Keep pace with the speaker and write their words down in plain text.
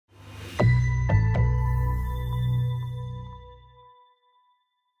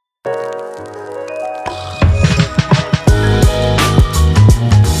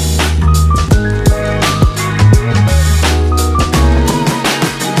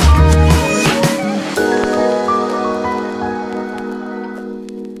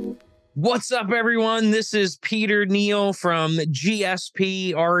What's up, everyone? This is Peter Neal from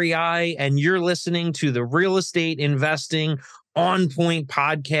GSP REI, and you're listening to the Real Estate Investing On Point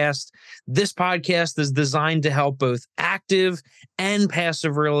podcast. This podcast is designed to help both active and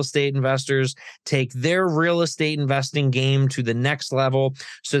passive real estate investors take their real estate investing game to the next level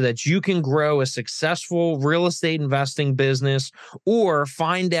so that you can grow a successful real estate investing business or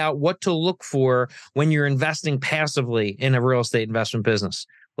find out what to look for when you're investing passively in a real estate investment business.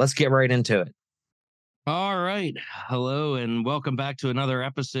 Let's get right into it. All right. Hello, and welcome back to another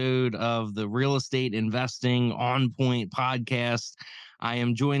episode of the Real Estate Investing On Point podcast. I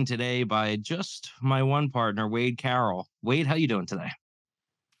am joined today by just my one partner, Wade Carroll. Wade, how you doing today?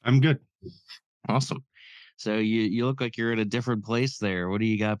 I'm good. Awesome. So you look like you're in a different place there. What do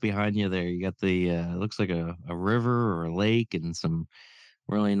you got behind you there? You got the looks like a river or a lake and some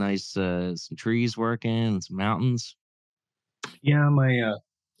really nice some trees working and some mountains. Yeah,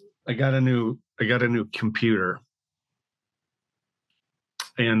 I got a new computer,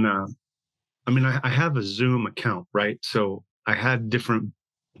 and I have a Zoom account, right? So I had different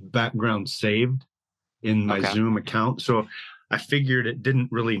backgrounds saved in my Zoom account. So I figured it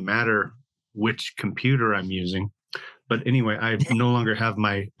didn't really matter which computer I'm using. But anyway, I no longer have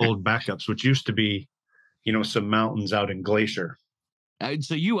my old backups, which used to be, some mountains out in Glacier.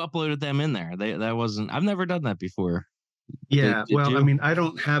 So you uploaded them in there. I've never done that before. Yeah, I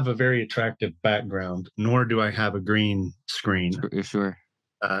don't have a very attractive background, nor do I have a green screen. Sure.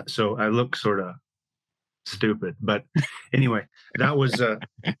 So I look sort of stupid. But anyway, that was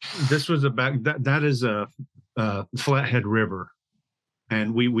this was that is a Flathead River,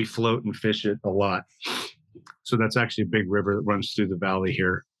 and we float and fish it a lot. So that's actually a big river that runs through the valley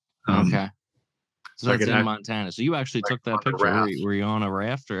here. Okay. So that's in Montana. So you actually took that picture. Were you on a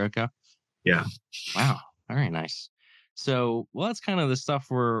raft or okay? Yeah. Wow. Very nice. So, that's kind of the stuff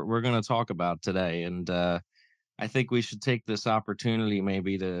we're going to talk about today. And I think we should take this opportunity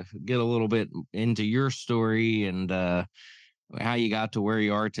maybe to get a little bit into your story and how you got to where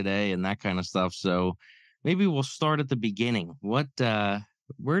you are today and that kind of stuff. So maybe we'll start at the beginning. Where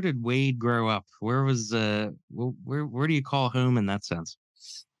did Wade grow up? Where do you call home in that sense?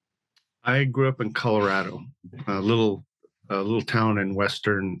 I grew up in Colorado, a little town in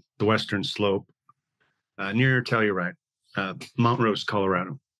the western slope, near Telluride. Mount Rose,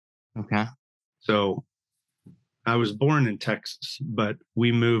 Colorado. Okay. So I was born in Texas, but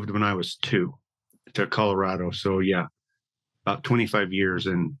we moved when I was 2 to Colorado. So yeah, about 25 years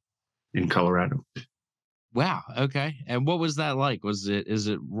in Colorado. Wow. Okay. And what was that like? Is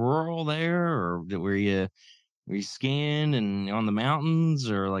it rural there, or were you skiing and on the mountains,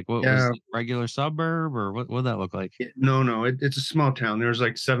 or like what was it, regular suburb, or what would that look like? No, it's a small town. There was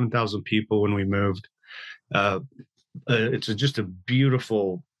like 7,000 people when we moved. It's just a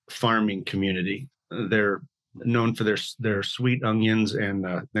beautiful farming community. They're known for their sweet onions and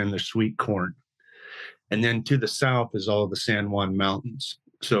their sweet corn. And then to the south is all of the San Juan Mountains.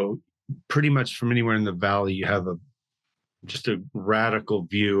 So pretty much from anywhere in the valley, you have just a radical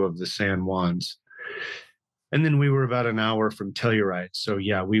view of the San Juans. And then we were about an hour from Telluride. So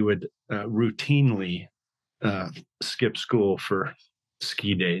yeah, we would routinely skip school for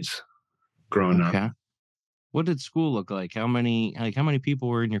ski days growing up. What did school look like? How many people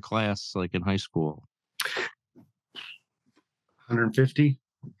were in your class, like in high school? 150.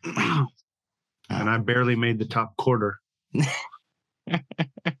 And I barely made the top quarter.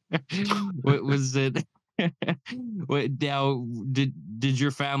 What was it? Now, did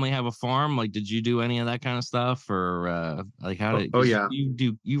your family have a farm? Like, did you do any of that kind of stuff, or like how did?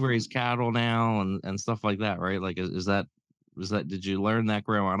 You raise cattle now and stuff like that, right? Like, is that did you learn that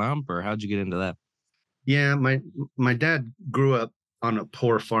growing up, or how'd you get into that? Yeah, my dad grew up on a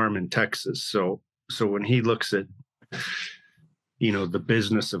poor farm in Texas. So when he looks at, the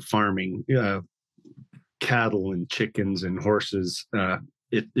business of farming, cattle and chickens and horses,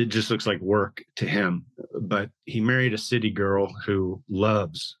 it just looks like work to him. But he married a city girl who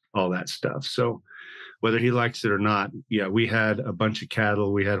loves all that stuff. So whether he likes it or not, yeah, we had a bunch of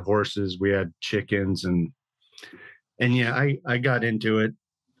cattle, we had horses, we had chickens, and yeah, I got into it.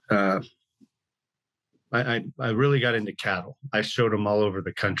 I really got into cattle. I showed them all over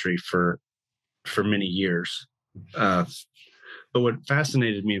the country for many years. But what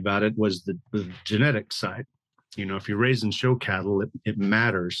fascinated me about it was the genetic side. If you're raising show cattle, it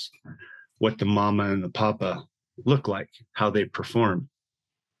matters what the mama and the papa look like, how they perform.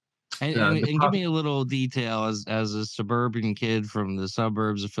 And give me a little detail as a suburban kid from the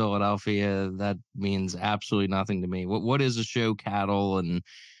suburbs of Philadelphia. That means absolutely nothing to me. What is a show cattle, and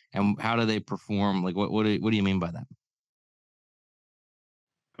how do they perform? Like what do you mean by that?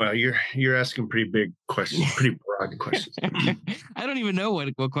 Well, you're asking pretty big questions, pretty broad questions. I don't even know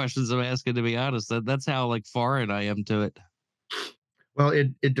what questions I'm asking, to be honest. That's how like foreign I am to it. Well,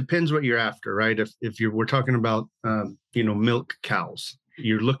 it depends what you're after, right? If we're talking about milk cows,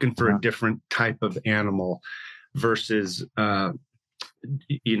 you're looking for a different type of animal versus a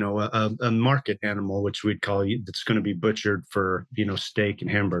market animal, which we'd call that's going to be butchered for steak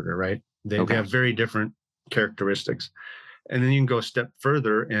and hamburger, right? They have very different characteristics, and then you can go a step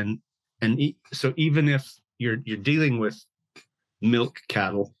further so even if you're dealing with milk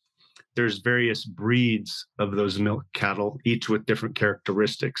cattle, there's various breeds of those milk cattle, each with different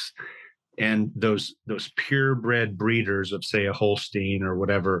characteristics. And those purebred breeders of, say, a Holstein or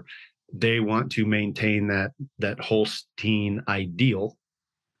whatever, they want to maintain that Holstein ideal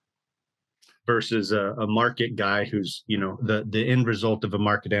versus a market guy who's, the end result of a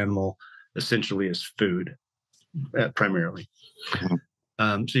market animal essentially is food, primarily.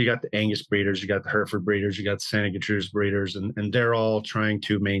 So you got the Angus breeders, you got the Hereford breeders, you got the Santa Gertrudis breeders, and they're all trying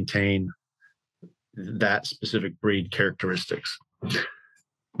to maintain that specific breed characteristics.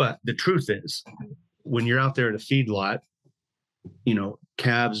 But the truth is, when you're out there at a feedlot,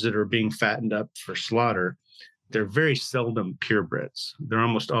 calves that are being fattened up for slaughter, they're very seldom purebreds. They're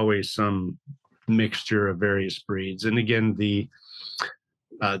almost always some mixture of various breeds. And again, the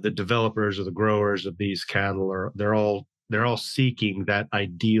developers or the growers of these cattle they're all seeking that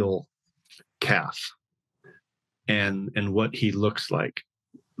ideal calf and what he looks like.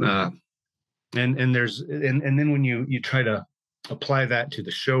 And then when you try to apply that to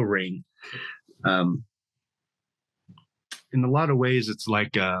the show ring, in a lot of ways it's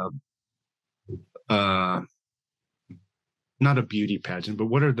like not a beauty pageant, but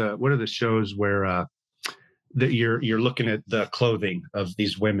what are the shows where that you're looking at the clothing of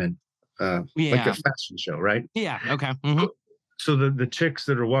these women, like a fashion show, right? Yeah. Okay. Mm-hmm. So the chicks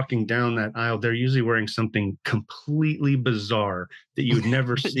that are walking down that aisle, they're usually wearing something completely bizarre that you would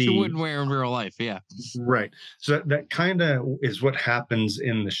never see. You wouldn't wear in real life. Yeah. Right. So that kind of is what happens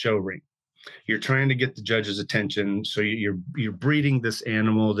in the show ring. You're trying to get the judge's attention. So you're breeding this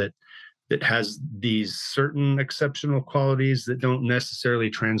animal that has these certain exceptional qualities that don't necessarily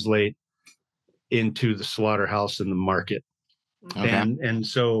translate into the slaughterhouse and the market. Okay. And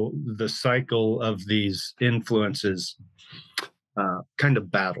so the cycle of these influences kind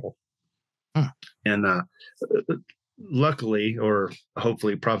of battle. And luckily, or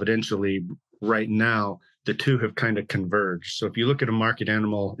hopefully providentially, right now, the two have kind of converged. So if you look at a market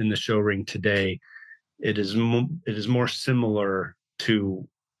animal in the show ring today, it is more similar to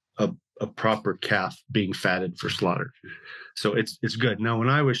a proper calf being fatted for slaughter. So it's good. Now, when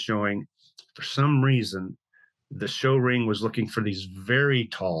I was showing, for some reason, the show ring was looking for these very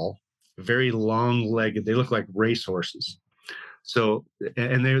tall, very long-legged, they look like racehorses. So,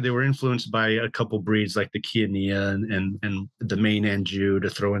 and they were influenced by a couple breeds like the Chiania and the Maine Anjou to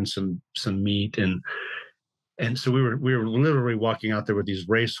throw in some meat. And so we were literally walking out there with these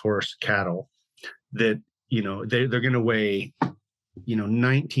racehorse cattle that, they're going to weigh,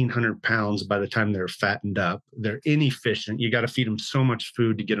 1,900 pounds by the time they're fattened up. They're inefficient. You got to feed them so much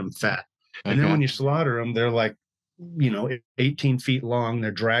food to get them fat. And then when you slaughter them, they're like, 18 feet long.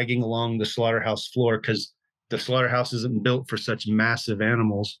 They're dragging along the slaughterhouse floor because the slaughterhouse isn't built for such massive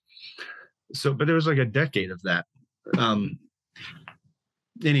animals. So, but there was like a decade of that.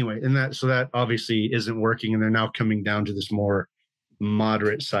 Anyway, so that obviously isn't working. And they're now coming down to this more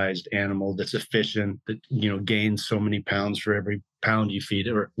moderate sized animal that's efficient, that, gains so many pounds for every pound you feed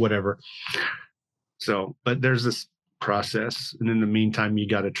it or whatever. So, but there's this process. And in the meantime, you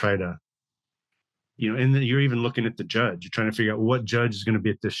got to try to, and then you're even looking at the judge. You're trying to figure out what judge is going to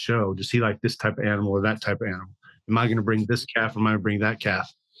be at this show. Does he like this type of animal or that type of animal? Am I going to bring this calf or am I going to bring that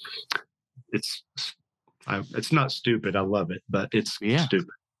calf? It's not stupid. I love it, but it's stupid.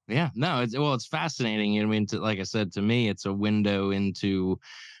 Yeah, no, it's fascinating. Like I said, to me, it's a window into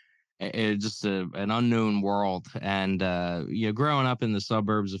just an unknown world. And growing up in the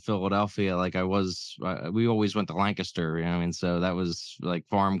suburbs of Philadelphia, like we always went to Lancaster. So that was like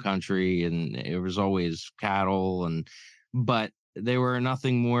farm country, and it was always cattle, but they were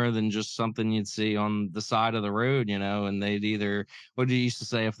nothing more than just something you'd see on the side of the road, and they'd either, what do you used to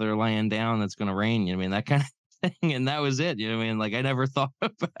say, if they're laying down, it's going to rain, that kind of thing. And that was it. Like I never thought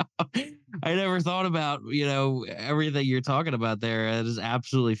about, everything you're talking about there. It is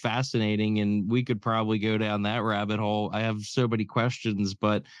absolutely fascinating. And we could probably go down that rabbit hole. I have so many questions,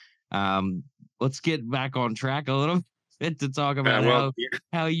 but let's get back on track a little bit to talk about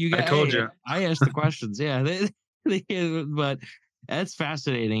how you guys, I told you, I asked the questions. Yeah. But That's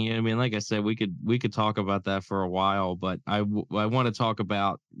fascinating. I mean, like I said, we could talk about that for a while, but I want to talk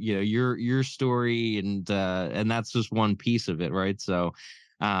about, your story, and that's just one piece of it, right? So,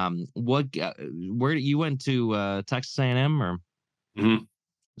 where you went to Texas A&M, or Mhm.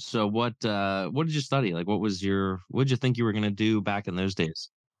 so what did you study? Like, what did you think you were going to do back in those days?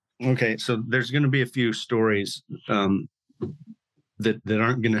 Okay, so there's going to be a few stories that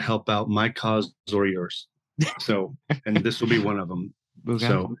aren't going to help out my cause or yours. So, and this will be one of them. Okay.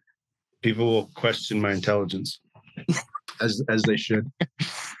 So, people will question my intelligence, as they should.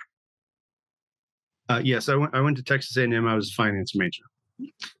 Yes, I went to Texas A&M. I was a finance major.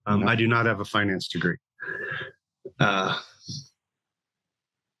 I do not have a finance degree. A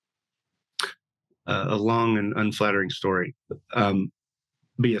long and unflattering story.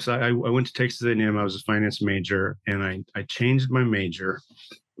 But yes, I went to Texas A&M. I was a finance major, and I changed my major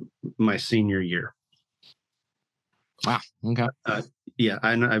my senior year. Wow. Okay. Yeah,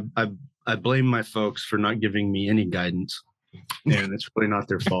 I blame my folks for not giving me any guidance, and it's really not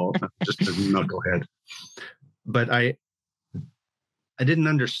their fault. I'm just a knucklehead. But I didn't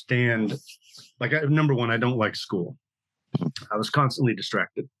understand. Like, number one, I don't like school. I was constantly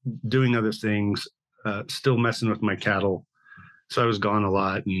distracted, doing other things, still messing with my cattle. So I was gone a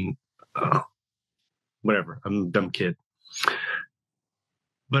lot, and whatever. I'm a dumb kid.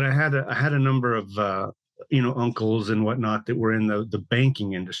 But I had a number of uncles and whatnot that were in the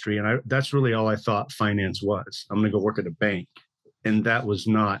banking industry, and that's really all I thought finance was. I'm going to go work at a bank, and that was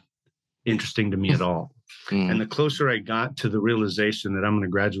not interesting to me at all. And the closer I got to the realization that I'm going to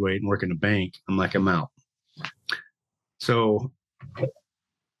graduate and work in a bank, I'm like, I'm out. So,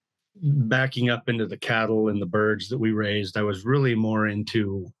 backing up into the cattle and the birds that we raised, I was really more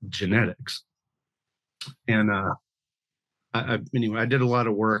into genetics. And anyway, I did a lot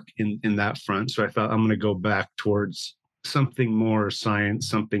of work in that front. So I thought I'm going to go back towards something more science,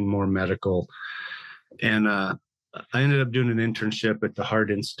 something more medical. And I ended up doing an internship at the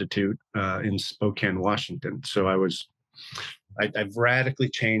Heart Institute in Spokane, Washington. So I've radically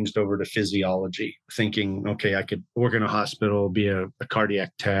changed over to physiology, thinking, okay, I could work in a hospital, be a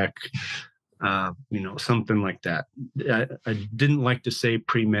cardiac tech, something like that. I didn't like to say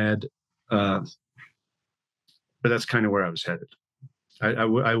pre-med, but that's kind of where I was headed.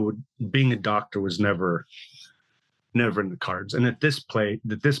 I would being a doctor was never in the cards. And at this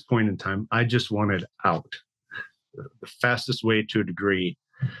point in time, I just wanted out. The fastest way to a degree.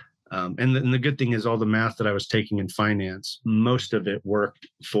 And the good thing is all the math that I was taking in finance, most of it worked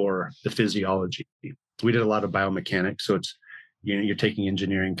for the physiology. We did a lot of biomechanics. So it's, you're taking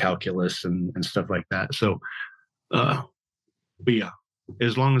engineering calculus and stuff like that. So, but yeah,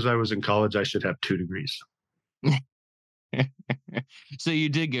 as long as I was in college, I should have 2 degrees. So you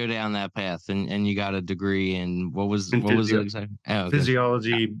did go down that path, and you got a degree in what was it exactly? Oh, okay.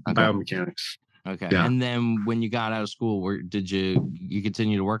 Physiology, biomechanics. Okay. Yeah. And then when you got out of school, did you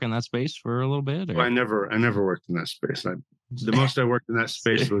continue to work in that space for a little bit? Or? Well, I never worked in that space. The most I worked in that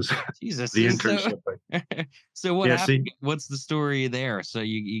space was Jesus, the internship. So what happened? What's the story there? So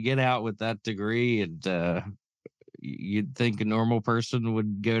you get out with that degree, and you'd think a normal person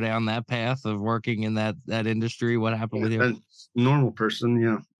would go down that path of working in that industry. What happened with you? A normal person,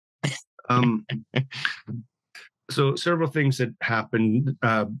 yeah. So several things had happened.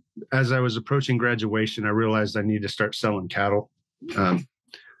 As I was approaching graduation, I realized I needed to start selling cattle.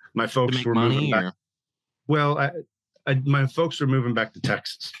 My folks were moving back. Well, my folks were moving back to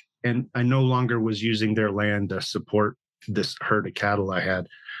Texas, and I no longer was using their land to support this herd of cattle I had.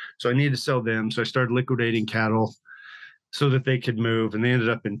 So I needed to sell them. So I started liquidating cattle so that they could move, and they ended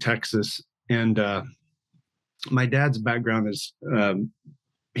up in Texas. And my dad's background is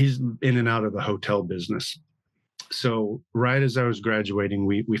he's in and out of the hotel business. So right as I was graduating,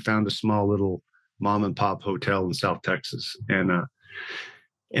 we found a small little mom and pop hotel in South Texas,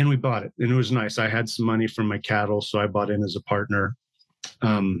 and we bought it, and it was nice. I had some money from my cattle, so I bought in as a partner,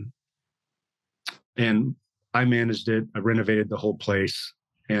 and I managed it. I renovated the whole place,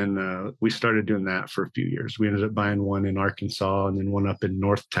 and we started doing that for a few years. We ended up buying one in Arkansas and then one up in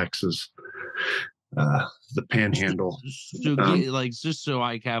North Texas, the Panhandle. So, just so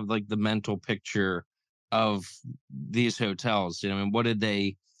I have the mental picture of these hotels, I mean, what did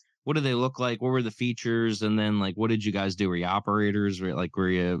they look like? What were the features? And then what did you guys do? Were you operators? Were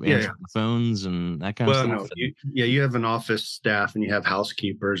you answering the phones and that kind of stuff? No, you have an office staff, and you have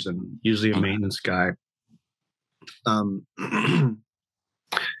housekeepers and usually a maintenance guy.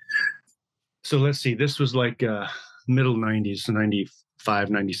 So let's see, this was middle 90s, 95,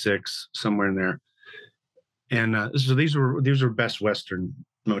 96, somewhere in there. And so these were Best Western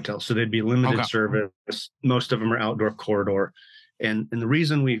motels. So they'd be limited service. Most of them are outdoor corridor. And the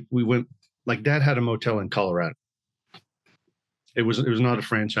reason we went, like, Dad had a motel in Colorado. It was not a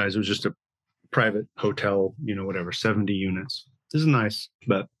franchise. It was just a private hotel, whatever, 70 units. This is nice,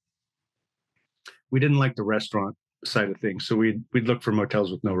 but we didn't like the restaurant side of things. So we'd look for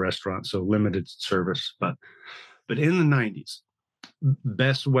motels with no restaurant, so limited service. But in the 90s,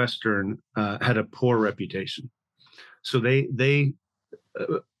 Best Western had a poor reputation. So they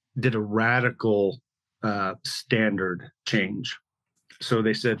did a radical standard change. So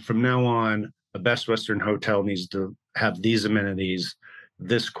they said, from now on, a Best Western hotel needs to have these amenities,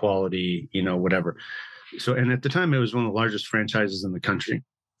 this quality, whatever. So, and at the time, it was one of the largest franchises in the country.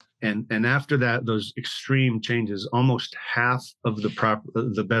 And after that, those extreme changes, almost half of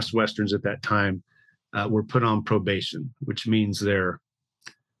the Best Westerns at that time were put on probation, which means they're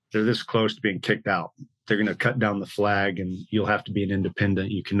this close to being kicked out. They're going to cut down the flag, and you'll have to be an independent.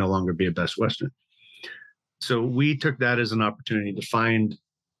 You can no longer be a Best Western. So we took that as an opportunity to find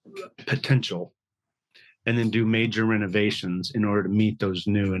potential and then do major renovations in order to meet those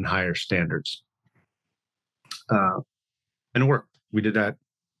new and higher standards. And it worked. We did that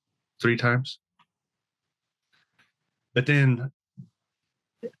 3 times. But then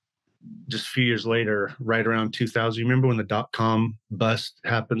just a few years later, right around 2000, you remember when the .com bust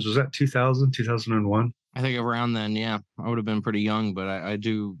happens? Was that 2000, 2001? I think around then, yeah. I would have been pretty young, but I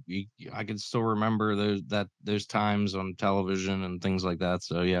can still remember those times on television and things like that.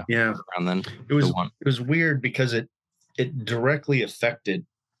 So yeah, around then. It was weird because it directly affected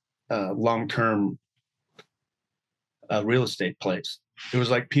long-term real estate plays. It was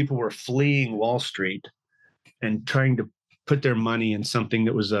like people were fleeing Wall Street and trying to put their money in something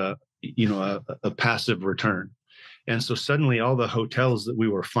that was a passive return. And so suddenly all the hotels that we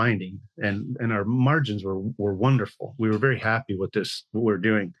were finding and our margins were wonderful. We were very happy with what we're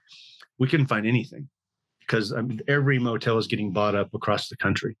doing. We couldn't find anything because every motel is getting bought up across the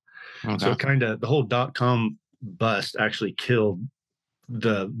country. Okay. So kind of the whole .com bust actually killed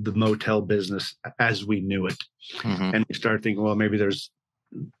the motel business as we knew it. Mm-hmm. And we started thinking, well, maybe there's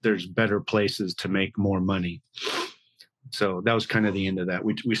better places to make more money. So that was kind of the end of that.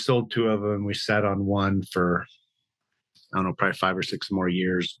 We sold 2 of them. We sat on one for, I don't know, probably 5 or 6 more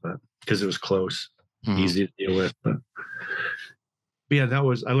years, but because it was close, easy to deal with. But yeah,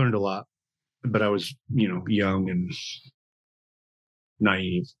 I learned a lot, but I was, young and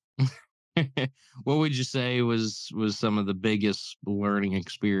naive. What would you say was some of the biggest learning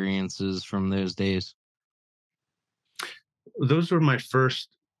experiences from those days? Those were my first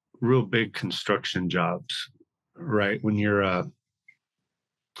real big construction jobs, right? When you're,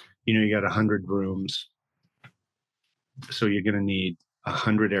 you got 100 rooms. So you're going to need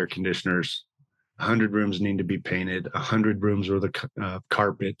 100 air conditioners, 100 rooms need to be painted, 100 rooms worth of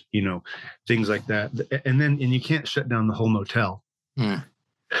carpet, things like that. And you can't shut down the whole motel.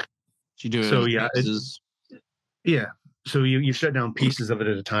 You do it. So So you shut down pieces of it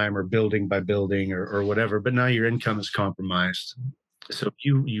at a time, or building by building, or whatever. But now your income is compromised. So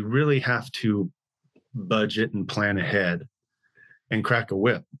you really have to budget and plan ahead and crack a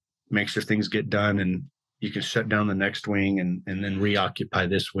whip, make sure things get done, and you can shut down the next wing and then reoccupy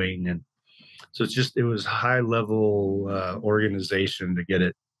this wing. And so it was high level organization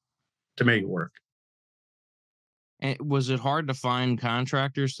to make it work. And was it hard to find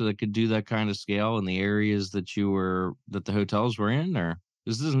contractors so that could do that kind of scale in the areas that the hotels were in? Or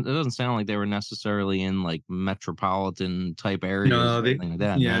it doesn't sound like they were necessarily in like metropolitan type areas. No, or anything like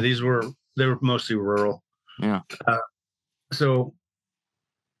that. Yeah, no? They were mostly rural. Yeah. So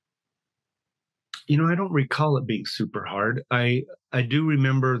I don't recall it being super hard. I do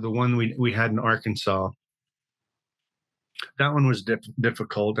remember the one we had in Arkansas. That one was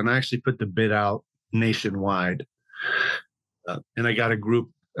difficult, and I actually put the bid out nationwide. And I got a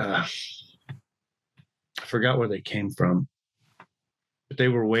group. I forgot where they came from, but they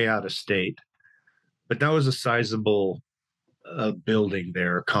were way out of state. But that was a sizable building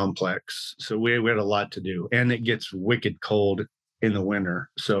there, complex. So we had a lot to do, and it gets wicked cold in the winter.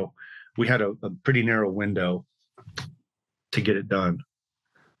 So we had a pretty narrow window to get it done.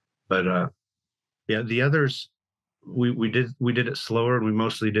 But the others, we did it slower, and we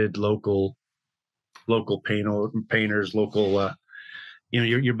mostly did local painters, local.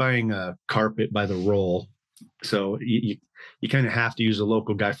 You're buying a carpet by the roll, so you kind of have to use a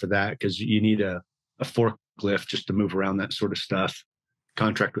local guy for that, because you need a forklift just to move around that sort of stuff.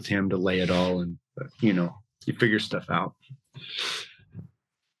 Contract with him to lay it all, and you figure stuff out.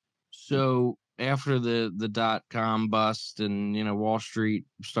 So after the .com bust and Wall Street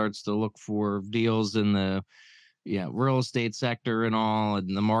starts to look for deals in the real estate sector and all,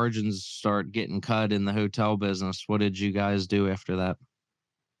 and the margins start getting cut in the hotel business. What did you guys do after that?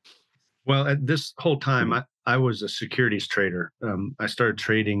 Well, at this whole time, I was a securities trader. I started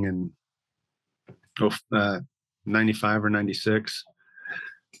trading in 95 or 96.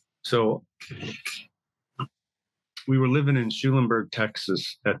 So we were living in Schulenburg,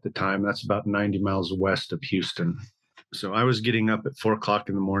 Texas at the time. That's about 90 miles west of Houston. So I was getting up at 4 o'clock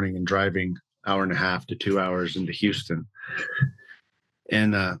in the morning and driving hour and a half to 2 hours into Houston.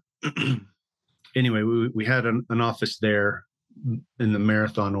 And anyway, we had an office there in the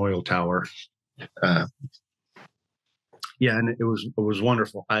Marathon Oil Tower. And it was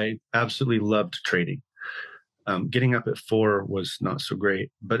wonderful. I absolutely loved trading. Getting up at 4 was not so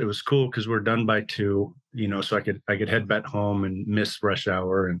great, but it was cool because we're done by 2, so I could head back home and miss rush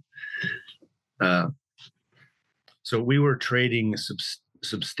hour. And so we were trading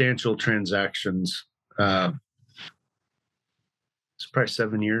substantial transactions. It's probably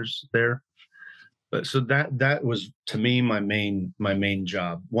 7 years there. But so that was, to me, my main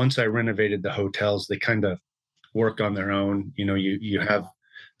job. Once I renovated the hotels, they kind of work on their own. You have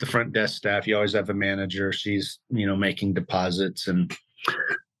the front desk staff. You always have a manager. She's, making deposits. And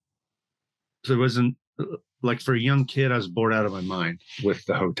so it wasn't like, for a young kid, I was bored out of my mind with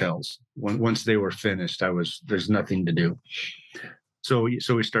the hotels. Once they were finished, there's nothing to do. So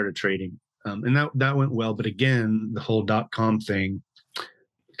we started trading. And that went well. But again, the whole .com thing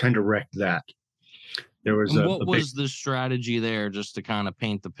kind of wrecked that. There was what was the strategy there, just to kind of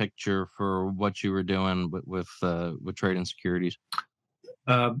paint the picture for what you were doing with trading securities?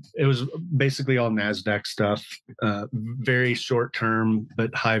 It was basically all NASDAQ stuff, very short term,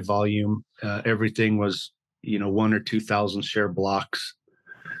 but high volume. Everything was, 1 or 2,000 share blocks.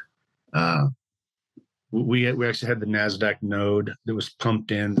 We actually had the NASDAQ node that was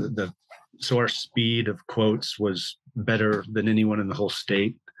pumped in. So our speed of quotes was better than anyone in the whole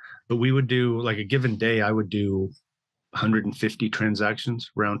state. But we would do, like, a given day, I would do 150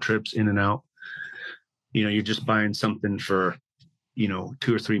 transactions, round trips in and out. You're just buying something for, 2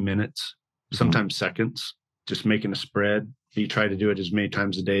 or 3 minutes, sometimes seconds, just making a spread. You try to do it as many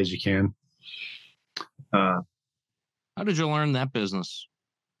times a day as you can. How did you learn that business?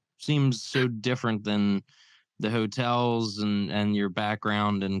 Seems so different than the hotels and your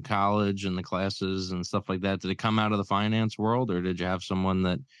background in college and the classes and stuff like that. Did it come out of the finance world, or did you have someone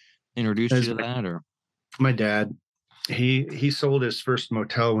that introduced you to that? Or my dad, he sold his first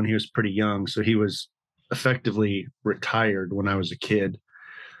motel when he was pretty young, so he was effectively retired when I was a kid.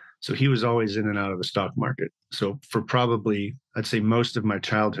 So he was always in and out of the stock market. So for probably, I'd say, most of my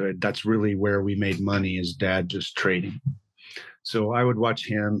childhood, that's really where we made money, is dad just trading. So I would watch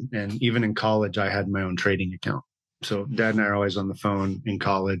him, and even in college, I had my own trading account. So dad and I are always on the phone in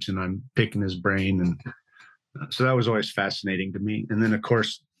college, and I'm picking his brain, and so that was always fascinating to me. And then, of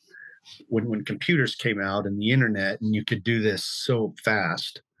course, when computers came out and the internet, and you could do this so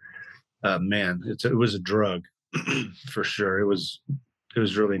fast, man, it was a drug for sure. It was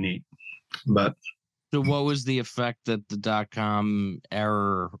really neat. But so what was the effect that the .com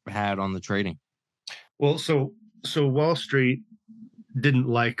error had on the trading? Well, so Wall Street didn't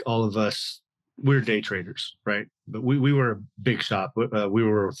like all of us. We were day traders, right? But we were a big shop. We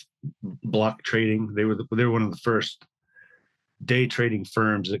were block trading. They were one of the first day trading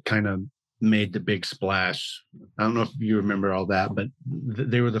firms that kind of made the big splash. I don't know if you remember all that, but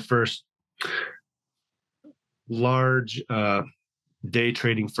they were the first large day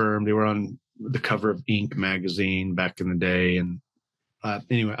trading firm. They were on the cover of Inc. magazine back in the day. And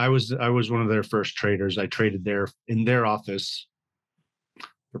anyway, I was one of their first traders. I traded there in their office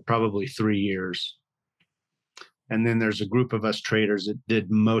for probably 3 years. And then there's a group of us traders that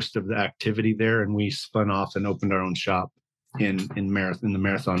did most of the activity there, and we spun off and opened our own shop in the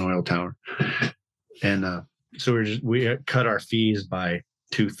Marathon Oil Tower. And so we cut our fees by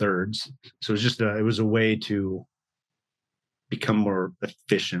 2/3. So it was a way to become more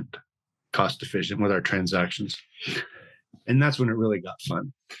efficient, cost efficient with our transactions. And that's when it really got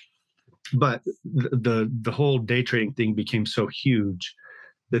fun. But the whole day trading thing became so huge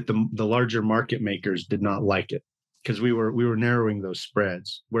that the larger market makers did not like it, because we were narrowing those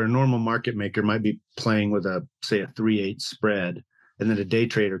spreads, where a normal market maker might be playing with a 3/8 spread, and then a day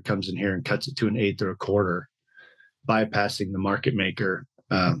trader comes in here and cuts it to an 1/8 or a quarter, bypassing the market maker.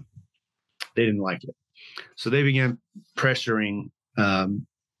 They didn't like it. So they began pressuring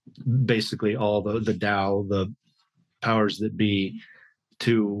basically all the Dow, the powers that be,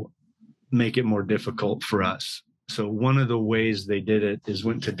 to make it more difficult for us. So one of the ways they did it is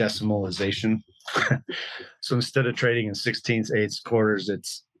went to decimalization. So instead of trading in 16ths, 1/8, quarters,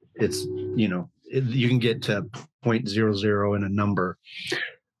 you can get to .00 and a number.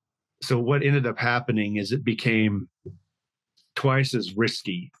 So what ended up happening is it became twice as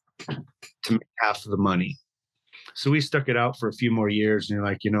risky to make half of the money. So we stuck it out for a few more years, and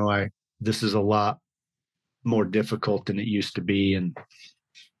you're like, this is a lot more difficult than it used to be. And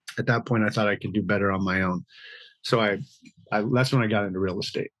at that point, I thought I could do better on my own. So I that's when I got into real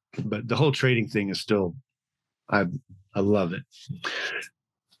estate. But the whole trading thing is still, I love it.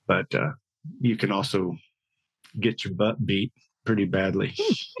 But you can also get your butt beat pretty badly.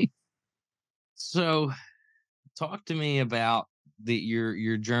 So talk to me about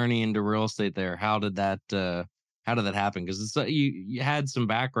your journey into real estate there. How did that happen? Because it's you had some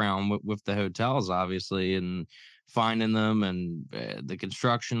background with the hotels, obviously, and finding them, and the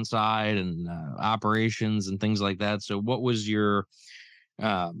construction side, and operations and things like that. So what was your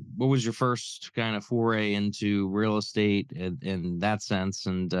first kind of foray into real estate in that sense,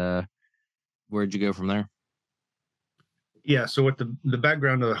 and where'd you go from there? Yeah, so with the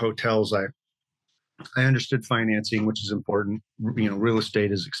background of the hotels, I understood financing, which is important. Real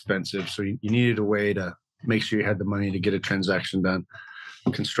estate is expensive, so you needed a way to make sure you had the money to get a transaction done.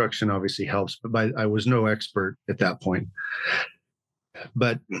 Construction obviously helps, but I was no expert at that point.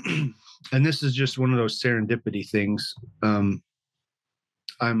 But, and this is just one of those serendipity things. I'm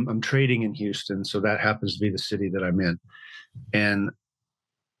trading in Houston, so that happens to be the city that I'm in, and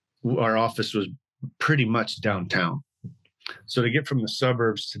our office was pretty much downtown. So to get from the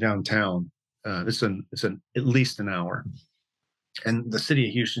suburbs to downtown, it's at least an hour. And the city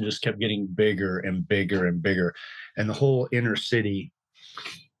of Houston just kept getting bigger and bigger and bigger, and the whole inner city.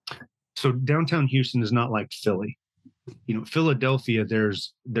 So downtown Houston is not like Philly. Philadelphia,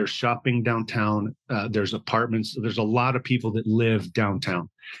 there's shopping downtown, there's apartments, there's a lot of people that live downtown.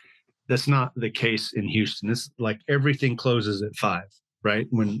 That's not the case in Houston. It's like everything closes at 5, right?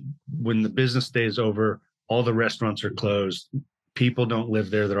 When the business day is over, all the restaurants are closed. People don't live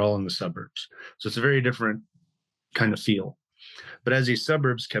there. They're all in the suburbs. So it's a very different kind of feel. But as these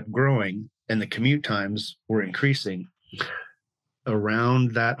suburbs kept growing and the commute times were increasing,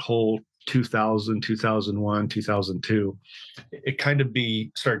 around that whole 2000, 2001, 2002, it kind of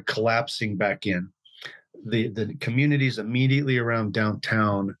started collapsing back in. The communities immediately around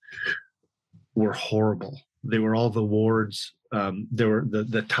downtown were horrible. They were all the wards. They were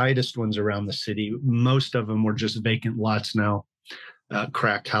the tightest ones around the city. Most of them were just vacant lots now,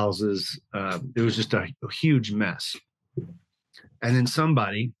 crack houses. It was just a huge mess. And then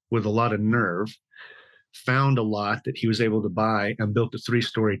somebody with a lot of nerve found a lot that he was able to buy and built a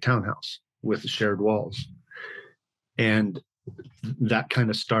 3-story townhouse with shared walls. And that kind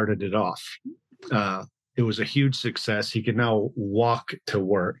of started it off. It was a huge success. He could now walk to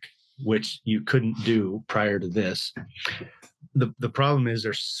work, which you couldn't do prior to this. The problem is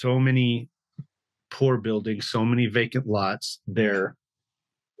there's so many poor buildings, so many vacant lots there,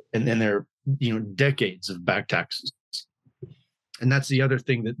 and then there are decades of back taxes. And that's the other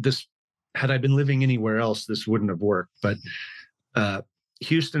thing that had I been living anywhere else, this wouldn't have worked. But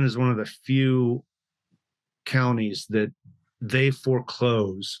Houston is one of the few counties that they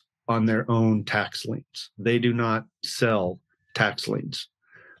foreclose on their own tax liens. They do not sell tax liens.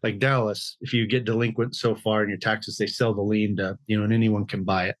 Like Dallas, if you get delinquent so far in your taxes, they sell the lien to, and anyone can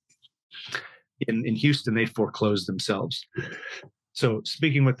buy it. In Houston, they foreclose themselves. So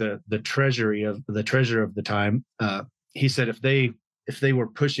speaking with the treasurer of the time, he said if they were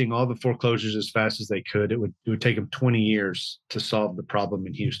pushing all the foreclosures as fast as they could, it would take them 20 years to solve the problem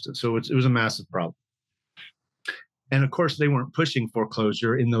in Houston. So it was a massive problem. And of course, they weren't pushing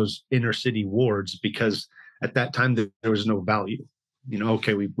foreclosure in those inner city wards because at that time there was no value.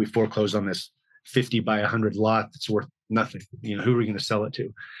 Okay, we foreclosed on this 50 by 100 lot that's worth nothing. Who are we going to sell it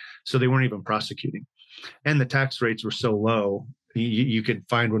to? So they weren't even prosecuting. And the tax rates were so low, you could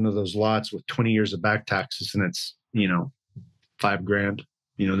find one of those lots with 20 years of back taxes and it's, $5,000.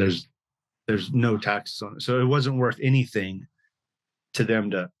 There's no taxes on it. So it wasn't worth anything to them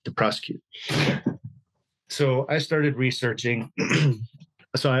to prosecute. So I started researching.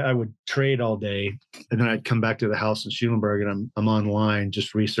 So I would trade all day, and then I'd come back to the house in Schulenburg, and I'm online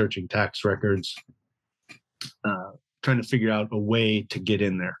just researching tax records, trying to figure out a way to get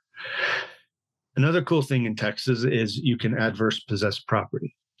in there. Another cool thing in Texas is you can adverse possess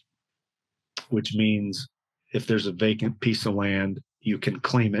property, which means if there's a vacant piece of land, you can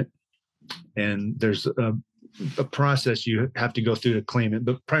claim it. And there's a process you have to go through to claim it,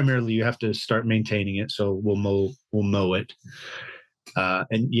 but primarily you have to start maintaining it. So we'll mow it.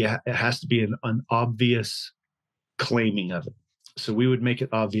 And yeah, it has to be an obvious claiming of it. So we would make it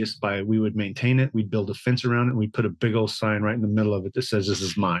obvious we would maintain it. We'd build a fence around it. And we'd put a big old sign right in the middle of it that says, this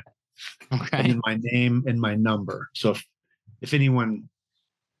is mine. and Okay. then my name and my number. So if anyone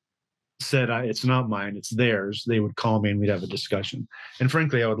said it's not mine, it's theirs, they would call me and we'd have a discussion. And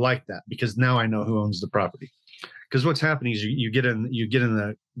frankly, I would like that because now I know who owns the property. Because what's happening is you get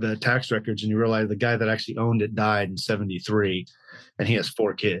in the tax records and you realize the guy that actually owned it died in 1973 and he has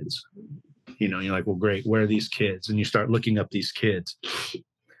 4 kids. You're like, well, great, where are these kids? And you start looking up these kids.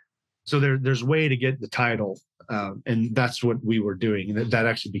 So there's a way to get the title, and that's what we were doing. And that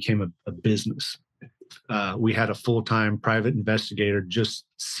actually became a business. We had a full-time private investigator just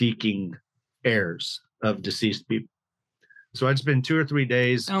seeking heirs of deceased people. So I'd spend 2 or 3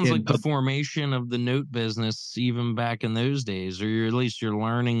 days. Sounds like the formation of the note business, even back in those days, or at least you're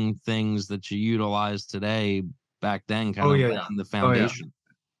learning things that you utilize today. Back then, kind of laying the foundation.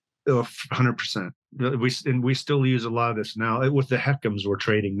 100%. We still use a lot of this now. With the Heckams we're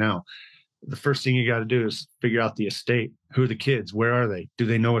trading now, the first thing you got to do is figure out the estate. Who are the kids? Where are they? Do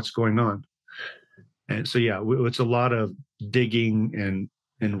they know what's going on? And so, it's a lot of digging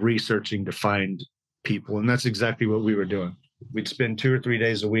and researching to find people. And that's exactly what we were doing. We'd spend 2 or 3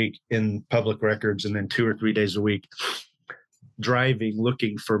 days a week in public records and then 2 or 3 days a week driving,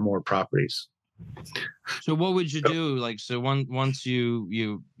 looking for more properties. So what would you do? Like, so once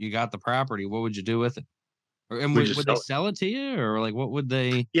you got the property, what would you do with it? And would they sell it to you, or like what would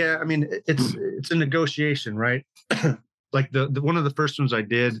they? Yeah, I mean, it's a negotiation, right? Like the one of the first ones I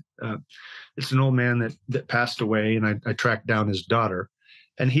did, it's an old man that passed away, and I tracked down his daughter,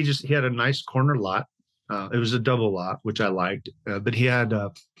 and he had a nice corner lot. It was a double lot, which I liked, but he had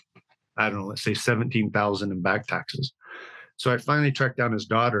I don't know, let's say 17,000 in back taxes. So I finally tracked down his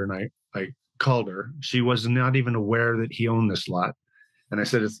daughter, and I called her. She was not even aware that he owned this lot. And I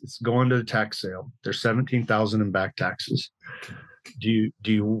said, it's going to the tax sale. There's 17,000 in back taxes. Do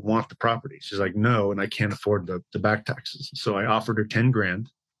you want the property? She's like, no, and I can't afford the back taxes. So I offered her 10 grand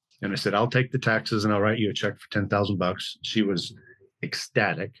and I said, I'll take the taxes and I'll write you a check for $10,000. She was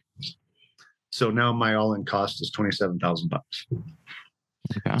ecstatic. So now my all-in cost is $27,000.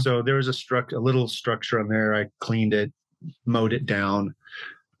 Okay. So there was a little structure on there. I cleaned it, mowed it down,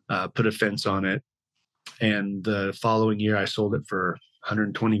 put a fence on it. And the following year I sold it for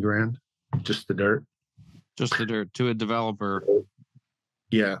 120 grand, just the dirt. Just the dirt to a developer.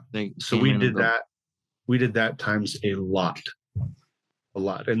 Yeah. So we did that. We did that times a lot.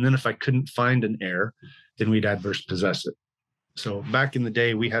 And then if I couldn't find an heir, then we'd adverse possess it. So back in the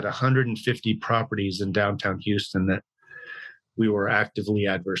day, we had 150 properties in downtown Houston that we were actively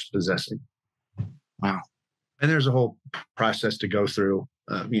adverse possessing. Wow. And there's a whole process to go through,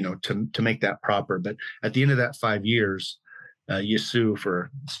 to make that proper. But at the end of that 5 years, you sue for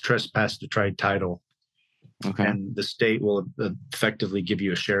trespass to tried title. Okay. And the state will effectively give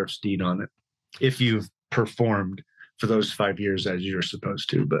you a sheriff's deed on it if you've performed for those 5 years as you're supposed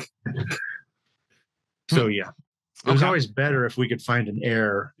to. But so, yeah, it was always better if we could find an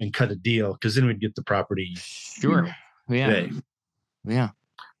heir and cut a deal, because then we'd get the property. Sure. Yeah.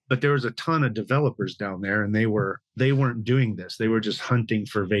 But there was a ton of developers down there, and they weren't doing this. They were just hunting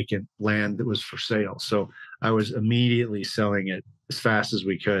for vacant land that was for sale. So I was immediately selling it as fast as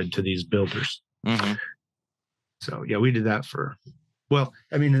we could to these builders. Mm-hmm. So yeah, we did that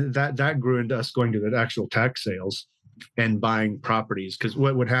that grew into us going to the actual tax sales and buying properties. Because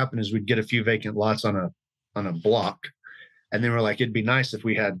what would happen is we'd get a few vacant lots on a block, and then we're like, it'd be nice if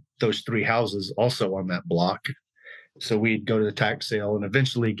we had those 3 houses also on that block. So we'd go to the tax sale and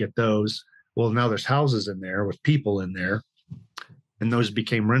eventually get those. Well, now there's houses in there with people in there, and those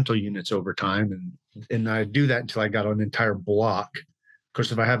became rental units over time. And I do that until I got an entire block. Of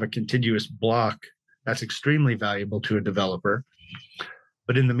course, if I have a contiguous block, that's extremely valuable to a developer.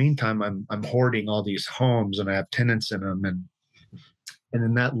 But in the meantime, I'm hoarding all these homes and I have tenants in them. And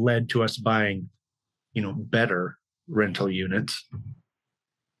then that led to us buying, better rental units.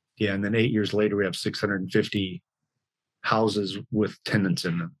 Yeah. And then 8 years later, we have 650 houses with tenants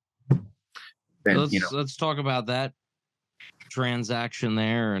in them. And, let's talk about that transaction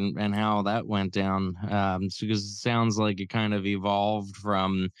there and how that went down. Because it sounds like it kind of evolved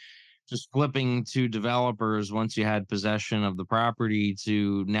from just flipping to developers once you had possession of the property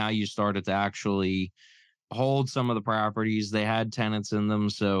to now you started to actually hold some of the properties. They had tenants in them.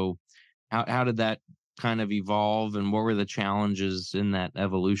 So how did that kind of evolve, and what were the challenges in that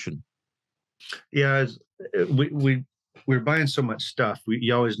evolution? Yeah, we're buying so much stuff.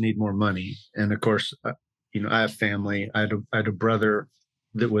 You always need more money. And of course, I have family. I had a brother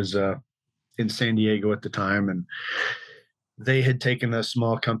that was in San Diego at the time, and they had taken a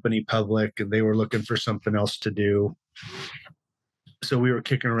small company public, and they were looking for something else to do. So we were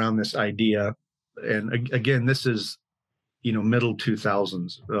kicking around this idea. And again, this is middle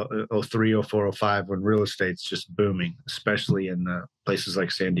 2000s, 03, 04, 05, when real estate's just booming, especially in places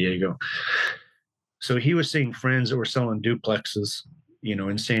like San Diego. So he was seeing friends that were selling duplexes,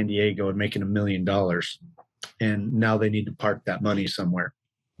 in San Diego and making $1 million. And now they need to park that money somewhere.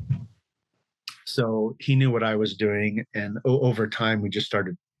 So he knew what I was doing. And over time, we just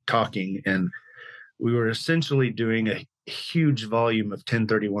started talking. And we were essentially doing a huge volume of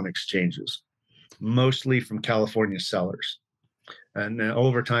 1031 exchanges, mostly from California sellers. And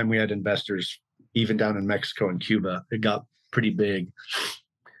over time, we had investors even down in Mexico and Cuba. It got pretty big.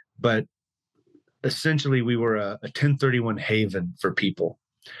 But essentially, we were a 1031 haven for people.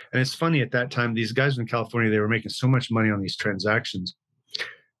 And it's funny, at that time, these guys in California, they were making so much money on these transactions.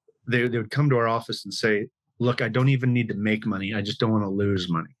 They would come to our office and say, look, I don't even need to make money. I just don't want to lose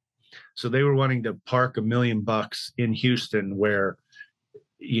money. So they were wanting to park $1 million in Houston where,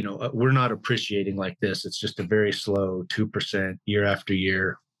 we're not appreciating like this. It's just a very slow 2% year after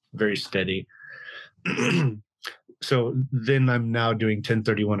year, very steady. So then I'm now doing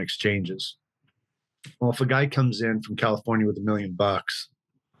 1031 exchanges. Well, if a guy comes in from California with $1 million,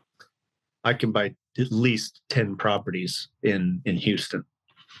 I can buy at least 10 properties in Houston.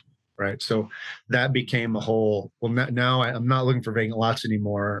 Right. So that became a whole, now I'm not looking for vacant lots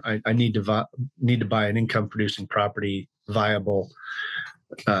anymore. I need to buy an income producing property, viable.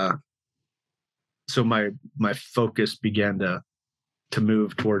 So my focus began to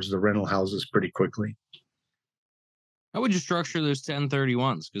move towards the rental houses pretty quickly. How would you structure those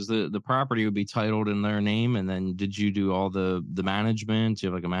 1031s? Because the property would be titled in their name, and then did you do all the management? Do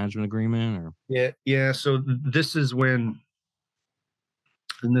you have like a management agreement, or? Yeah. So this is when,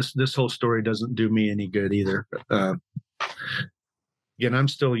 and this whole story doesn't do me any good either. Again, I'm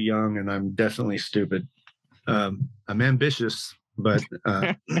still young and I'm definitely stupid. I'm ambitious, but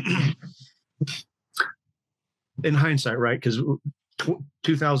in hindsight, right? Because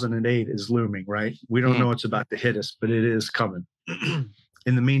 2008 is looming, right? We don't know what's about to hit us, but it is coming.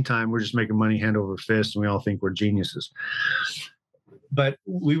 In the meantime, we're just making money hand over fist, and we all think we're geniuses. But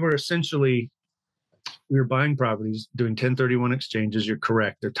we were buying properties, doing 1031 exchanges. You're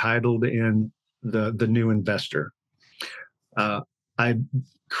correct. They're titled in the new investor. I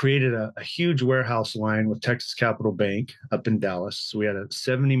created a huge warehouse line with Texas Capital Bank up in Dallas. So we had a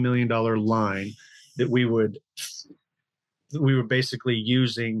 $70 million line that we were basically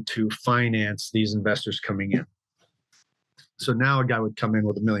using to finance these investors coming in. So now a guy would come in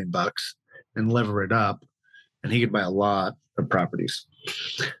with $1 million and lever it up, and he could buy a lot of properties.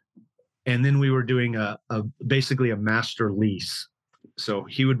 And then we were doing basically a master lease. So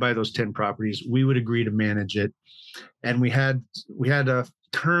he would buy those 10 properties. We would agree to manage it. And we had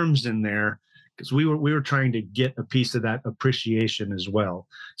terms in there because we were trying to get a piece of that appreciation as well.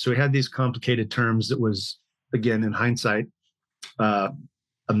 So we had these complicated terms that was, again, in hindsight, a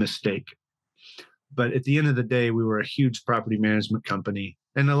mistake. But at the end of the day, we were a huge property management company.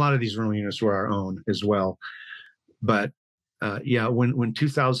 And a lot of these rental units were our own as well. But when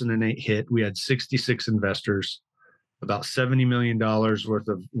 2008 hit, we had 66 investors, about $70 million worth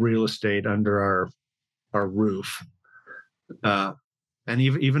of real estate under our roof. And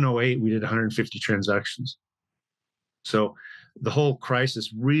even 08, we did 150 transactions. So the whole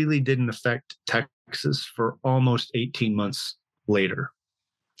crisis really didn't affect Texas for almost 18 months later.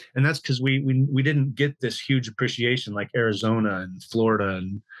 And that's because we didn't get this huge appreciation like Arizona and Florida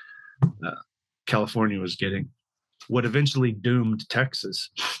and California was getting. What eventually doomed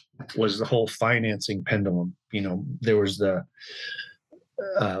Texas was the whole financing pendulum. There was the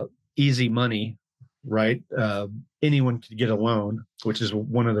easy money, right? Anyone could get a loan, which is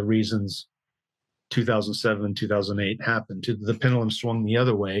one of the reasons 2007, 2008 happened. The pendulum swung the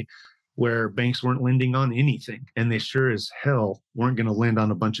other way, where banks weren't lending on anything, and they sure as hell weren't going to lend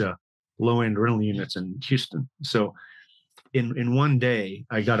on a bunch of low-end rental units in Houston. So in one day,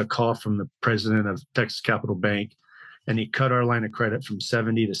 I got a call from the president of Texas Capital Bank, and he cut our line of credit from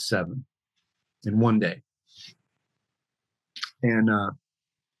 70 to 7 in one day. And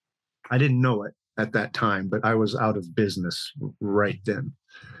I didn't know it at that time, but I was out of business right then.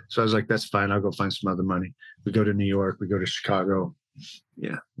 So I was like, that's fine. I'll go find some other money. We go to New York. We go to Chicago.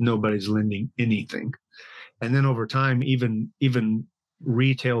 Yeah, nobody's lending anything. And then over time, even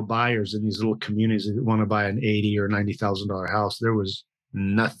retail buyers in these little communities that want to buy an $80,000 or $90,000 house, there was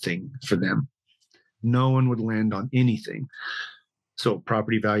nothing for them. No one would lend on anything. So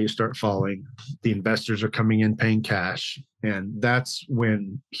property values start falling. The investors are coming in paying cash. And that's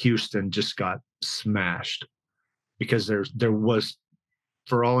when Houston just got smashed, because there was,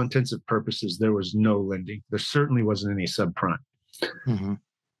 for all intensive purposes, there was no lending. There certainly wasn't any subprime. Mm-hmm.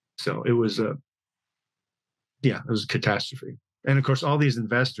 So it was Yeah, it was a catastrophe. And of course, all these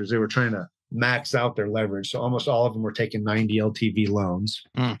investors, they were trying to max out their leverage. So almost all of them were taking 90 LTV loans.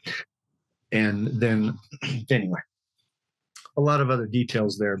 And then, anyway, a lot of other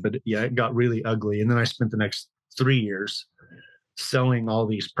details there, but yeah, it got really ugly. And then I spent the next 3 years selling all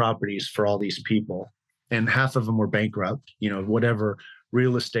these properties for all these people. And half of them were bankrupt, whatever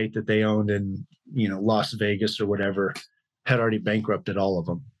real estate that they owned in, Las Vegas or whatever had already bankrupted all of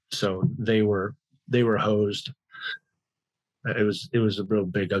them. So they were hosed. It was a real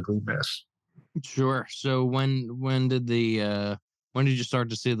big, ugly mess. Sure. So when did you start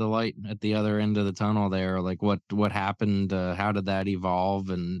to see the light at the other end of the tunnel there? Like what happened? How did that evolve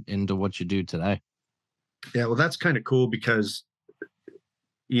and into what you do today? Yeah, well, that's kind of cool because,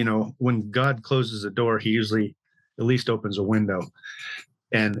 when God closes a door, he usually at least opens a window.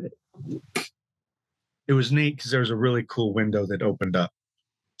 And it was neat because there was a really cool window that opened up.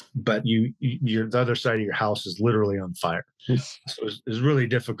 But the other side of your house is literally on fire. So it was really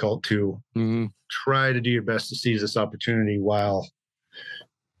difficult to try to do your best to seize this opportunity while,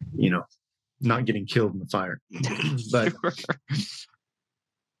 not getting killed in the fire. But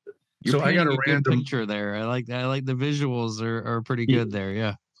You're so I got a good random picture there. I like that. I like the visuals are pretty good there.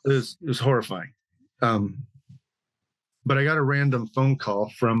 Yeah. It was horrifying. But I got a random phone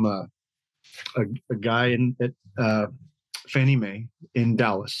call from a guy at Fannie Mae in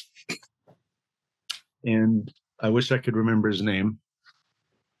Dallas. And I wish I could remember his name.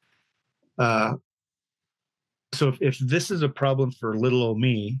 So if this is a problem for little old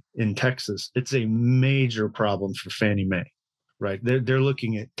me in Texas, it's a major problem for Fannie Mae, right? They're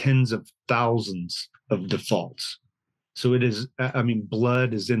looking at tens of thousands of defaults. So it is,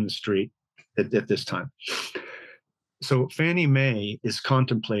 blood is in the street at this time. So Fannie Mae is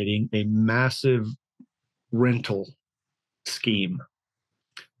contemplating a massive rental scheme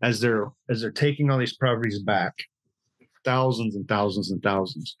as they're taking all these properties back, thousands and thousands and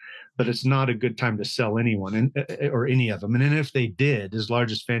thousands. But it's not a good time to sell anyone or any of them. And then if they did, as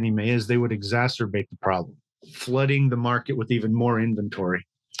large as Fannie Mae is, they would exacerbate the problem, flooding the market with even more inventory.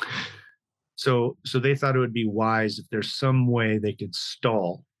 So they thought it would be wise if there's some way they could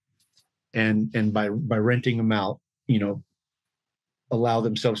stall and by renting them out, allow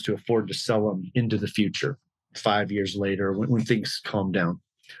themselves to afford to sell them into the future 5 years later when things calm down.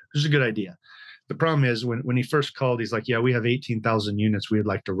 Which is a good idea. The problem is when he first called, he's like, yeah, we have 18,000 units we would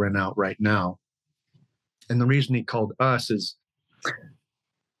like to rent out right now. And the reason he called us is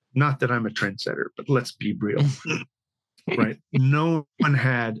not that I'm a trendsetter, but let's be real. Right. No one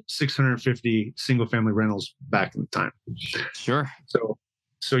had 650 single family rentals back in the time. Sure.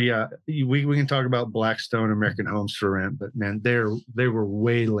 So yeah, we can talk about Blackstone, American Homes for Rent, but man, they were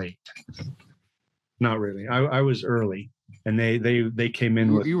way late. Not really. I was early, and they came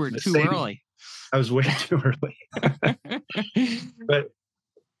in with. You were too early. I was way too early. But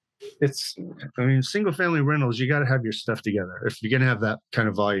single family rentals, you got to have your stuff together. If you're going to have that kind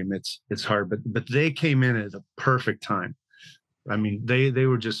of volume, it's hard, but they came in at the perfect time. They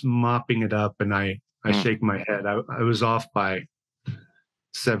were just mopping it up, and I shake my head. I was off by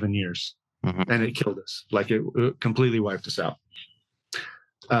 7 years, and it killed us. Like it completely wiped us out.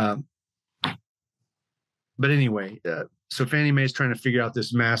 But anyway, so Fannie Mae is trying to figure out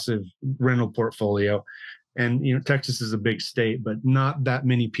this massive rental portfolio. And, Texas is a big state, but not that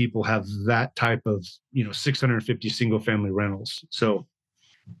many people have that type of, 650 single family rentals. So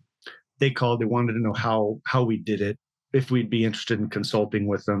they called, they wanted to know how we did it, if we'd be interested in consulting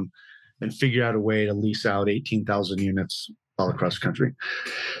with them and figure out a way to lease out 18,000 units all across the country.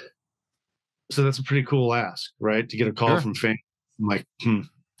 So that's a pretty cool ask, right? To get a call from Fannie. I'm like,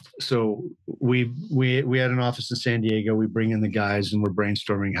 So we had an office in San Diego. We bring in the guys and we're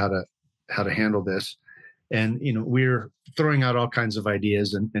brainstorming how to handle this. And, we're throwing out all kinds of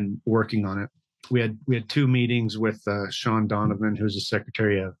ideas and working on it. We had 2 meetings with Sean Donovan, who's the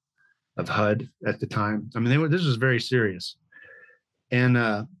secretary of HUD at the time. This was very serious. And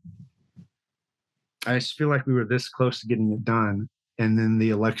I just feel like we were this close to getting it done. And then the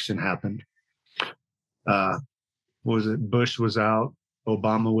election happened. Bush was out.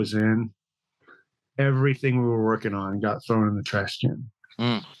 Obama was in. Everything we were working on got thrown in the trash can.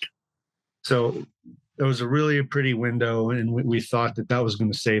 So it was a really pretty window, and we thought that was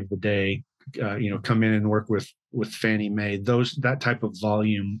going to save the day. Come in and work with Fannie Mae. That type of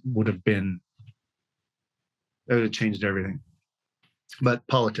volume would have changed everything. But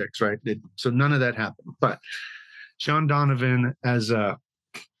politics, right? So none of that happened. But Sean Donovan, as a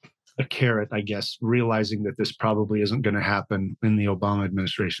carrot, I guess, realizing that this probably isn't going to happen in the Obama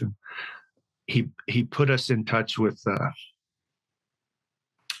administration, he put us in touch with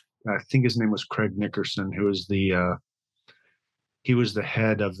I think his name was Craig Nickerson, who was he was the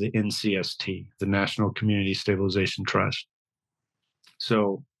head of the NCST, the National Community Stabilization Trust.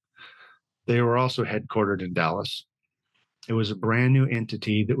 So they were also headquartered in Dallas. It was a brand new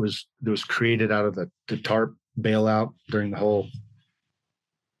entity that was created out of the TARP bailout during the whole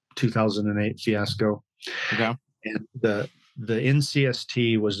 2008 fiasco. Okay. And the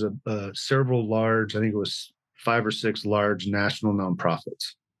NCST was several large, I think it was 5 or 6 large national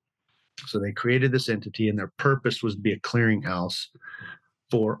nonprofits. So they created this entity, and their purpose was to be a clearinghouse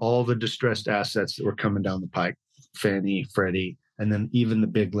for all the distressed assets that were coming down the pike, Fannie, Freddie, and then even the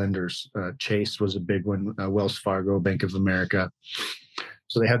big lenders. Chase was a big one, Wells Fargo, Bank of America.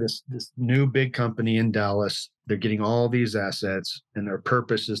 So they have this new big company in Dallas. They're getting all these assets, and their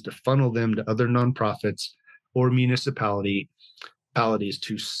purpose is to funnel them to other nonprofits or municipalities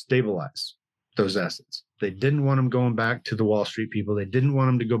to stabilize those assets. They didn't want them going back to the Wall Street people. They didn't want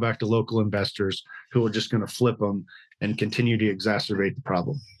them to go back to local investors who were just going to flip them and continue to exacerbate the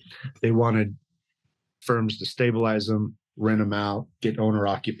problem. They wanted firms to stabilize them, rent them out, get owner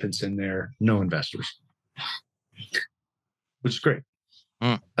occupants in there, no investors, which is great.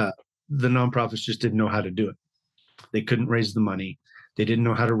 The nonprofits just didn't know how to do it. They couldn't raise the money. They didn't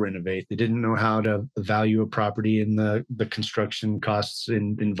know how to renovate. They didn't know how to value a property and the construction costs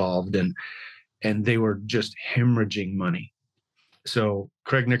involved. And they were just hemorrhaging money. So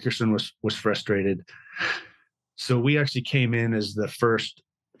Craig Nickerson was frustrated. So we actually came in as the first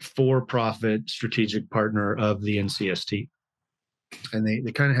for-profit strategic partner of the NCST. And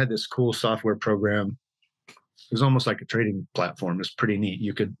they kind of had this cool software program. It was almost like a trading platform. It's pretty neat.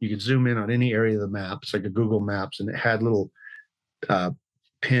 You could zoom in on any area of the map. It's like a Google Maps, and it had little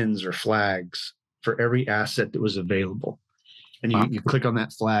pins or flags for every asset that was available. And you click on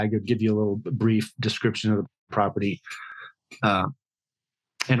that flag, it'd give you a little brief description of the property and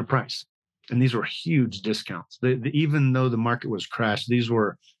a price. And these were huge discounts. Even though the market was crashed, these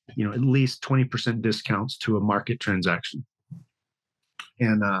were, at least 20% discounts to a market transaction.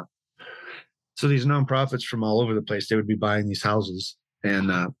 And so these nonprofits from all over the place, they would be buying these houses. And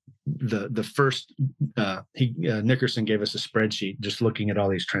the first, Nickerson gave us a spreadsheet just looking at all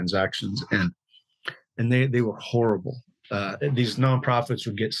these transactions, and they were horrible. These nonprofits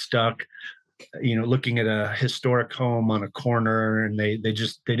would get stuck, looking at a historic home on a corner, and they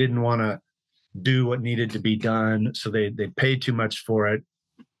didn't want to do what needed to be done. So they paid too much for it,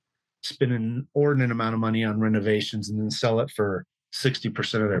 spend an inordinate amount of money on renovations, and then sell it for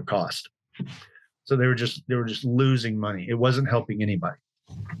 60% of their cost. So they were just losing money. It wasn't helping anybody.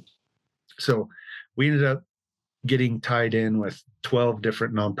 So we ended up getting tied in with 12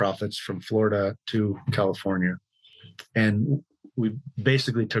 different nonprofits from Florida to California. And we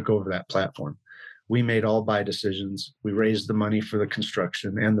basically took over that platform. We made all buy decisions. We raised the money for the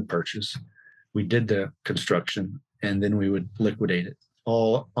construction and the purchase. We did the construction, and then we would liquidate it,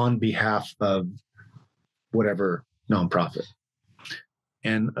 all on behalf of whatever nonprofit.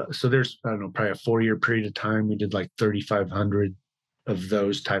 And so there's, probably a 4-year period of time, we did like 3,500 of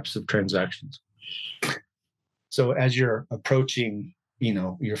those types of transactions. So as you're approaching,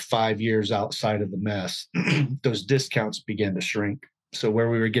 you're 5 years outside of the mess, those discounts began to shrink. So where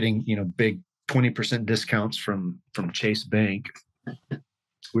we were getting, big 20% discounts from Chase Bank,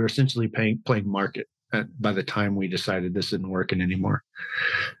 we were essentially playing market by the time we decided this isn't working anymore.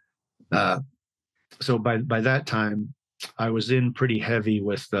 So by that time, I was in pretty heavy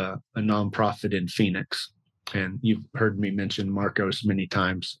with a nonprofit in Phoenix. And you've heard me mention Marcos many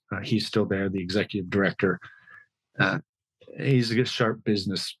times. He's still there, the executive director. He's a good, sharp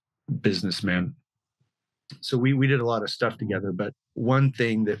businessman. So we did a lot of stuff together. But one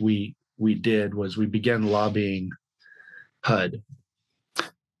thing that we did was we began lobbying HUD.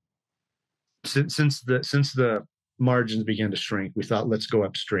 Since the margins began to shrink, we thought, let's go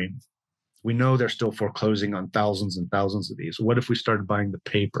upstream. We know they're still foreclosing on thousands and thousands of these. What if we started buying the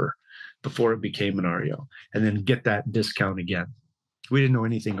paper before it became an REO and then get that discount again? We didn't know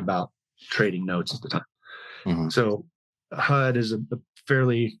anything about trading notes at the time. Mm-hmm. So HUD is a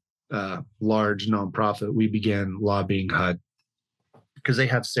fairly large nonprofit. We began lobbying HUD because they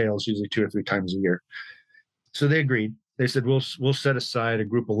have sales usually 2 or 3 times a year. So they agreed. They said, we'll set aside a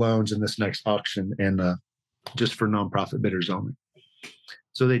group of loans in this next auction and just for nonprofit bidders only.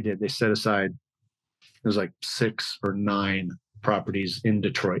 So they did. They set aside, it was like 6 or 9 properties in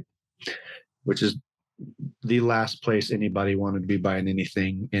Detroit, which is the last place anybody wanted to be buying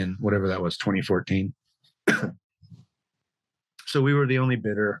anything in whatever that was, 2014. So we were the only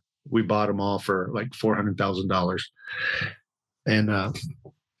bidder. We bought them all for like $400,000. And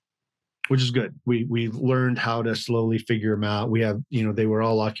which is good. We learned how to slowly figure them out. We have, they were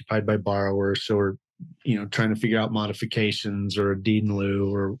all occupied by borrowers, so we're, trying to figure out modifications or a deed in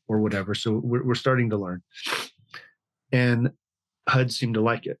lieu or whatever. So we're starting to learn. And HUD seemed to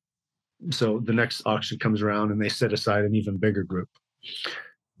like it. So the next auction comes around and they set aside an even bigger group.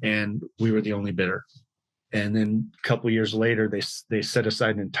 And we were the only bidder. And then a couple of years later, they set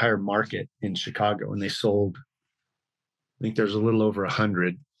aside an entire market in Chicago, and they sold, I think there's a little over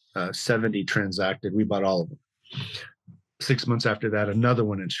 100, 70 transacted. We bought all of them. 6 months after that, another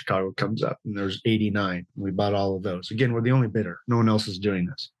one in Chicago comes up, and there's 89. We bought all of those. Again, we're the only bidder. No one else is doing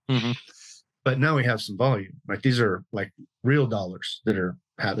this. Mm-hmm. But now we have some volume. Like, these are like real dollars that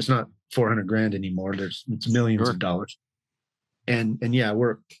it's not 400 grand anymore. It's millions of dollars. And yeah,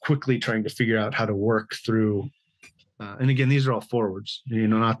 we're quickly trying to figure out how to work through. And again, these are all forwards,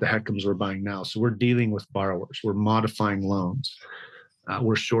 not the Heckams we're buying now. So we're dealing with borrowers. We're modifying loans.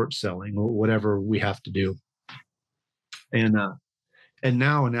 We're short selling, whatever we have to do. And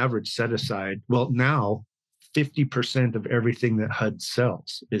now an average set aside. Well, now 50% of everything that HUD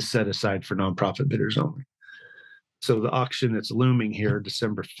sells is set aside for nonprofit bidders only. So the auction that's looming here,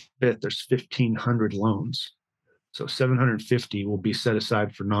 December 5th, there's 1,500 loans. So 750 will be set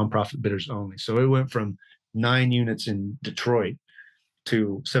aside for nonprofit bidders only. So it went from 9 units in Detroit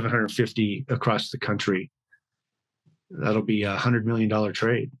to 750 across the country. That'll be $100 million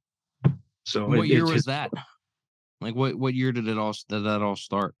trade. So what year was that? Like what year did that all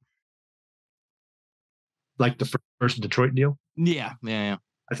start? Like the first Detroit deal? Yeah.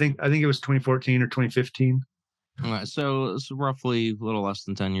 I think it was 2014 or 2015. So it's roughly a little less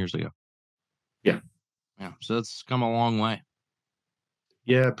than 10 years ago. Yeah. Yeah. So it's come a long way.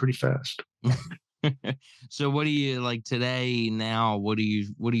 Yeah, pretty fast. So what do you like today now? What do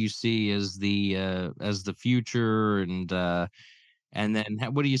you see as the future, and then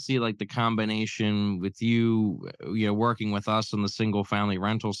what do you see like the combination with you working with us on the single family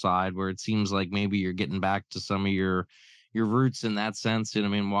rental side, where it seems like maybe you're getting back to some of your roots in that sense? And I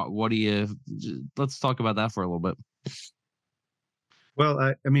mean, what do you? Let's talk about that for a little bit. Well,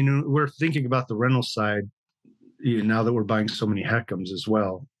 I mean, we're thinking about the rental side now that we're buying so many Heckams as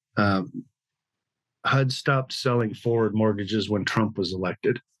well. HUD stopped selling forward mortgages when Trump was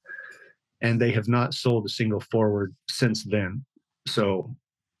elected, and they have not sold a single forward since then. So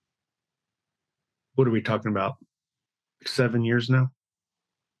what are we talking about? 7 years now?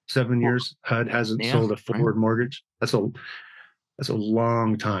 7 years HUD hasn't sold a forward mortgage. That's a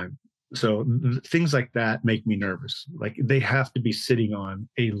long time. So things like that make me nervous. Like, they have to be sitting on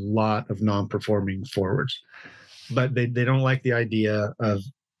a lot of non-performing forwards, but they don't like the idea of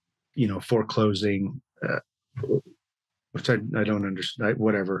foreclosing, which I don't understand.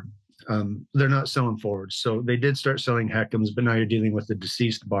 Whatever. They're not selling forwards. So they did start selling Heckams, but now you're dealing with a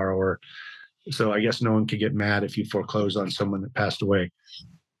deceased borrower. So I guess no one could get mad if you foreclose on someone that passed away.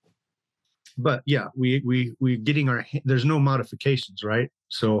 But yeah, we getting there's no modifications, right?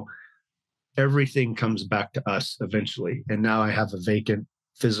 So everything comes back to us eventually. And now I have a vacant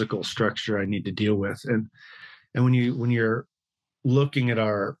physical structure I need to deal with. And when you're looking at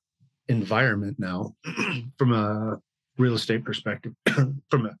our environment now from a real estate perspective,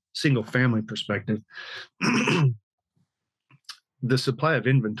 from a single family perspective, the supply of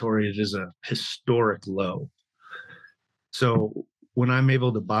inventory is a historic low. So when I'm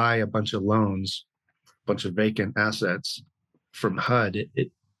able to buy a bunch of loans, a bunch of vacant assets from HUD,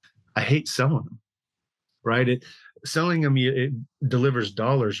 I hate selling them, right? Selling them, it delivers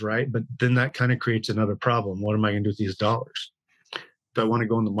dollars, right? But then that kind of creates another problem. What am I going to do with these dollars? Do I want to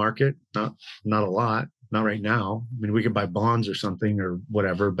go in the market? Not a lot. Not right now. I mean, we could buy bonds or something or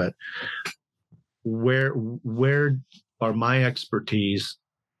whatever, but where are my expertise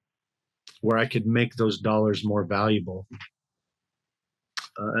where I could make those dollars more valuable?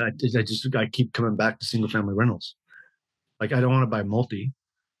 I keep coming back to single family rentals. Like, I don't want to buy multi.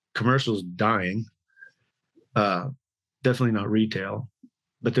 Commercial's dying. Definitely not retail,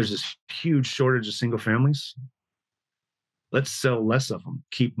 but there's this huge shortage of single families. Let's sell less of them,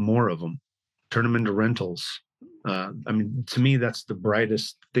 keep more of them, turn them into rentals. I mean, to me, that's the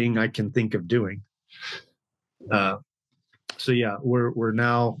brightest thing I can think of doing. So yeah, we're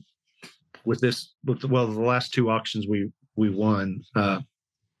now with the last two auctions we won,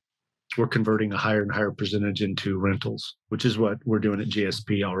 we're converting a higher and higher percentage into rentals, which is what we're doing at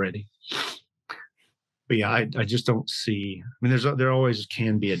GSP already. But yeah, I just don't see. I mean, there always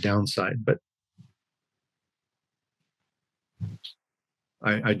can be a downside, but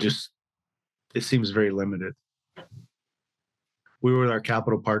it seems very limited. We were with our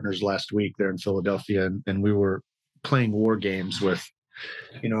capital partners last week there in Philadelphia, and we were playing war games with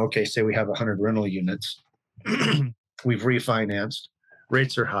Okay, say we have 100 rental units. We've refinanced.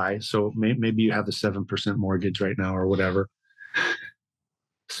 Rates are high, so maybe you have a 7% mortgage right now or whatever.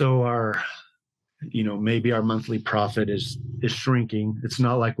 So maybe our monthly profit is shrinking. It's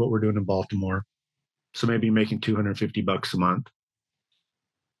not like what we're doing in Baltimore. So maybe making $250 a month.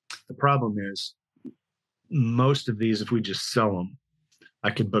 The problem is most of these, if we just sell them, I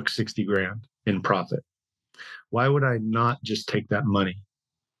could book 60 grand in profit. Why would I not just take that money?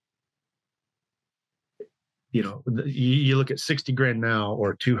 You look at 60 grand now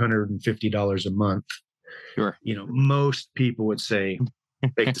or $250 a month. Sure. Most people would say,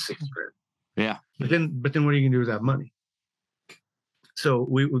 take the 60 grand. Yeah. But then what are you going to do with that money? So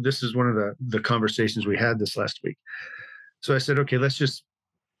this is one of the conversations we had this last week. So I said, okay, let's just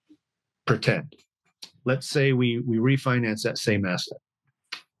pretend. Let's say we refinance that same asset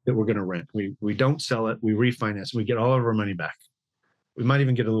that we're going to rent. We don't sell it. We refinance. We get all of our money back. We might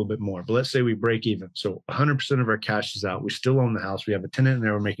even get a little bit more, but let's say we break even. So 100% of our cash is out. We still own the house. We have a tenant in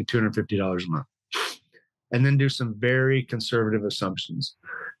there. We're making $250 a month. And then do some very conservative assumptions.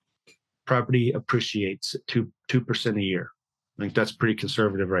 Property appreciates 2% a year. I think that's pretty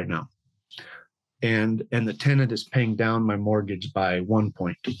conservative right now. And the tenant is paying down my mortgage by 1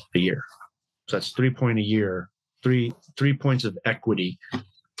 point a year. So that's 3 points a year, 3 points of equity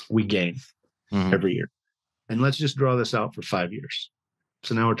we gain every year. And let's just draw this out for 5 years.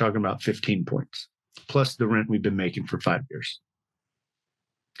 So now we're talking about 15 points plus the rent we've been making for 5 years.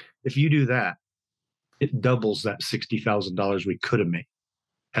 If you do that, it doubles that $60,000 we could have made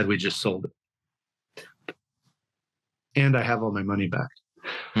had we just sold it. And I have all my money back.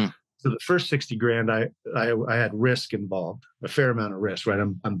 So the first 60 grand, I had risk involved, a fair amount of risk, right?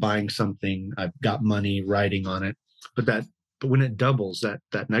 I'm buying something, I've got money riding on it, but when it doubles,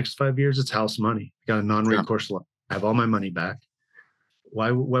 that next 5 years, it's house money. I got a non-recourse loan. I have all my money back. Why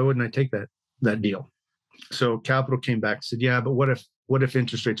wouldn't I take that deal? So capital came back and said, yeah, but what if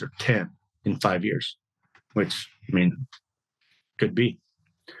interest rates are 10 in 5 years? Which, could be.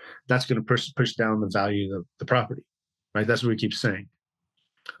 That's going to push down the value of the property, right? That's what we keep saying.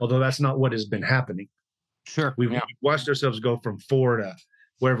 Although that's not what has been happening. Sure. We've watched ourselves go from 4 to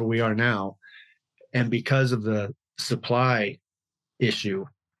wherever we are now. And because of the supply issue,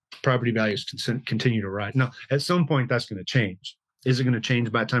 property values continue to rise. Now, at some point, that's going to change. Is it going to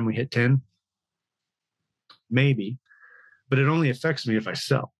change by the time we hit 10? Maybe. But it only affects me if I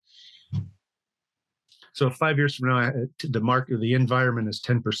sell. So 5 years from now, the environment is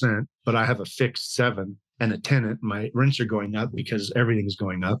 10%, but I have a fixed 7 and a tenant, my rents are going up because everything's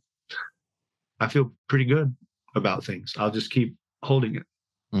going up. I feel pretty good about things. I'll just keep holding it.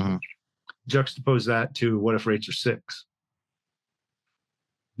 Juxtapose that to what if rates are 6?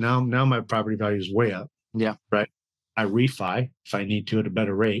 Now my property value is way up. Yeah. Right. I refi if I need to at a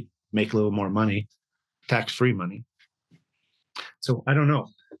better rate, make a little more money, tax-free money. So I don't know.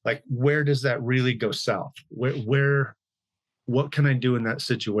 Like, where does that really go south? What can I do in that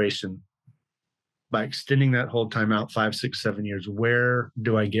situation by extending that hold time out 5, 6, 7 years? Where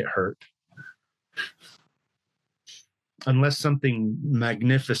do I get hurt? Unless something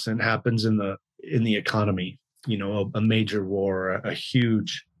magnificent happens in the economy, a major war, a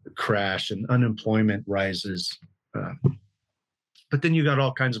huge crash, and unemployment rises. But then you got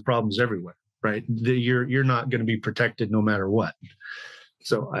all kinds of problems everywhere, right? You're not going to be protected no matter what.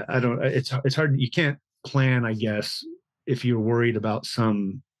 So I don't. It's hard. You can't plan, I guess, if you're worried about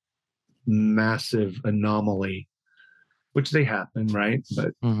some massive anomaly, which they happen, right?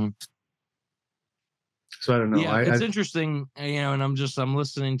 But so I don't know. Yeah, it's interesting, and I'm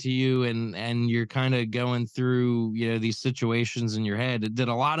listening to you, and you're kind of going through, these situations in your head. Did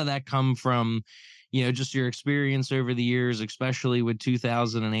a lot of that come from, just your experience over the years, especially with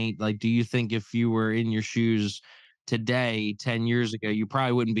 2008? Like, do you think if you were in your shoes today, 10 years ago, you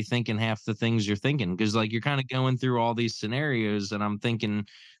probably wouldn't be thinking half the things you're thinking? Because like, you're kind of going through all these scenarios, and I'm thinking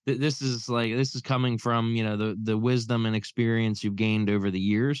that this is coming from, the wisdom and experience you've gained over the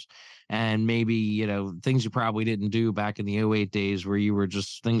years. And maybe, things you probably didn't do back in the '08 days where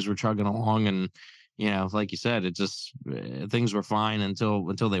things were chugging along, and, like you said, it just, things were fine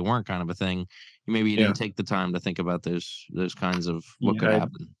until they weren't, kind of a thing. Maybe you didn't take the time to think about those kinds of what could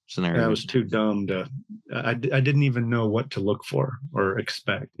happen scenarios. I was too dumb I didn't even know what to look for or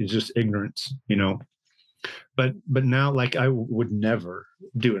expect. It's just ignorance, But now, like, I would never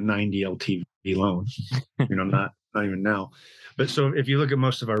do a 90 LTV loan, not even now. But so if you look at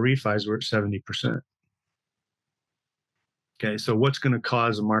most of our refis, we're at 70%. Okay, so what's going to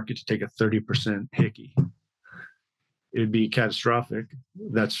cause a market to take a 30% hickey? It'd be catastrophic.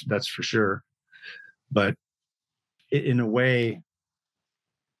 That's for sure. But in a way,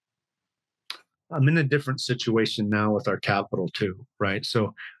 I'm in a different situation now with our capital too, right?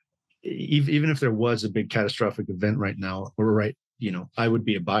 So even if there was a big catastrophic event right now, or right, I would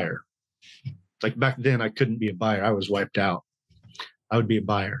be a buyer. Like back then, I couldn't be a buyer. I was wiped out. I would be a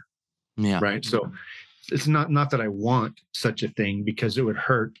buyer. Yeah. Right. So it's not that I want such a thing, because it would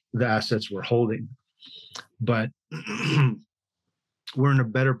hurt the assets we're holding, but we're in a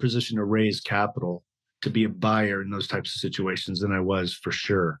better position to raise capital to be a buyer in those types of situations than I was, for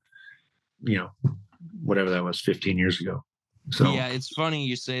sure, whatever that was 15 years ago. So yeah, it's funny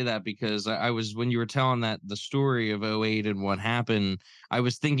you say that, because I was, when you were telling the story of '08 and what happened, I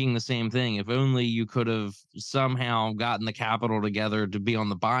was thinking the same thing. If only you could have somehow gotten the capital together to be on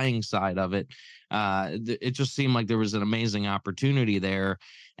the buying side of it. It just seemed like there was an amazing opportunity there.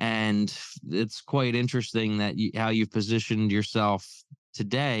 And it's quite interesting that how you've positioned yourself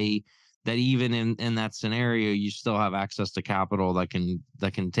today, that even in that scenario, you still have access to capital that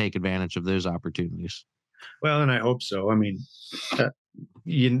can take advantage of those opportunities. Well, and I hope so. I mean,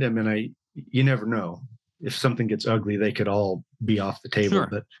 you never know. If something gets ugly, they could all be off the table. Sure.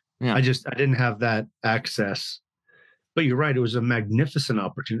 But Yeah. I didn't have that access. But you're right; it was a magnificent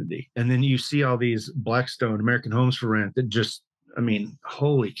opportunity. And then you see all these Blackstone, American Homes for Rent, that just,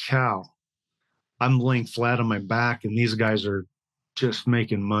 holy cow! I'm laying flat on my back, and these guys are just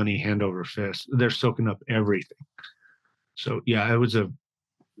making money hand over fist. They're soaking up everything. So yeah, it was a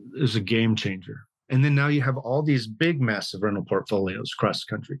game changer. And then now you have all these big, massive rental portfolios across the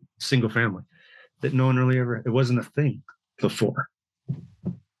country, single family, that no one really it wasn't a thing before.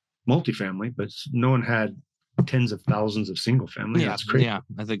 Multifamily, but no one had tens of thousands of single family. Yeah, that's crazy. Yeah,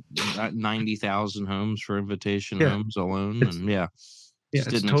 I think 90,000 homes for Invitation Yeah. Homes alone,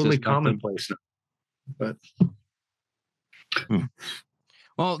 It's totally commonplace now. But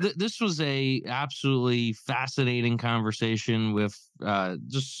well, this was a absolutely fascinating conversation with I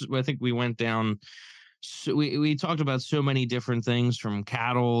think we went down. So we talked about so many different things, from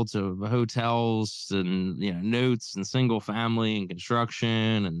cattle to hotels and notes and single family and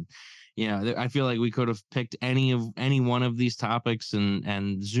construction, and I feel like we could have picked any one of these topics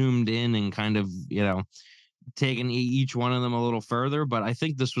and zoomed in and kind of taken each one of them a little further. But I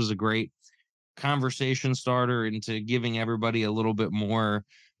think this was a great conversation starter into giving everybody a little bit more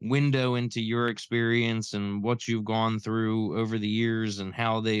window into your experience and what you've gone through over the years and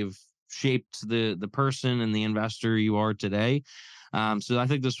how they've shaped the person and the investor you are today. So I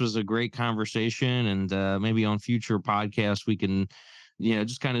think this was a great conversation, and maybe on future podcasts we can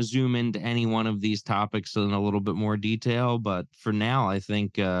just kind of zoom into any one of these topics in a little bit more detail. But for now, I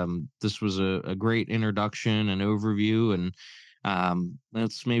think this was a great introduction and overview, and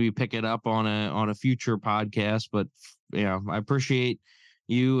let's maybe pick it up on a future podcast. But I appreciate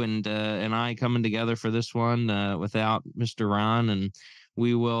you and I coming together for this one without Mr. Ron, and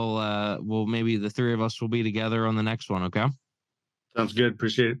we will maybe the three of us will be together on the next one. Okay. Sounds good.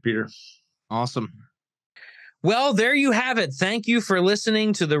 Appreciate it, Peter. Awesome. Well, there you have it. Thank you for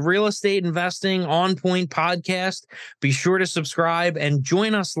listening to the Real Estate Investing On Point podcast. Be sure to subscribe and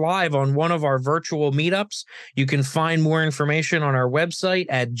join us live on one of our virtual meetups. You can find more information on our website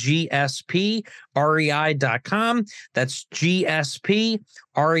at gsprei.com. That's gsprei.com.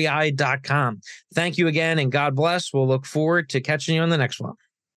 Thank you again, and God bless. We'll look forward to catching you on the next one.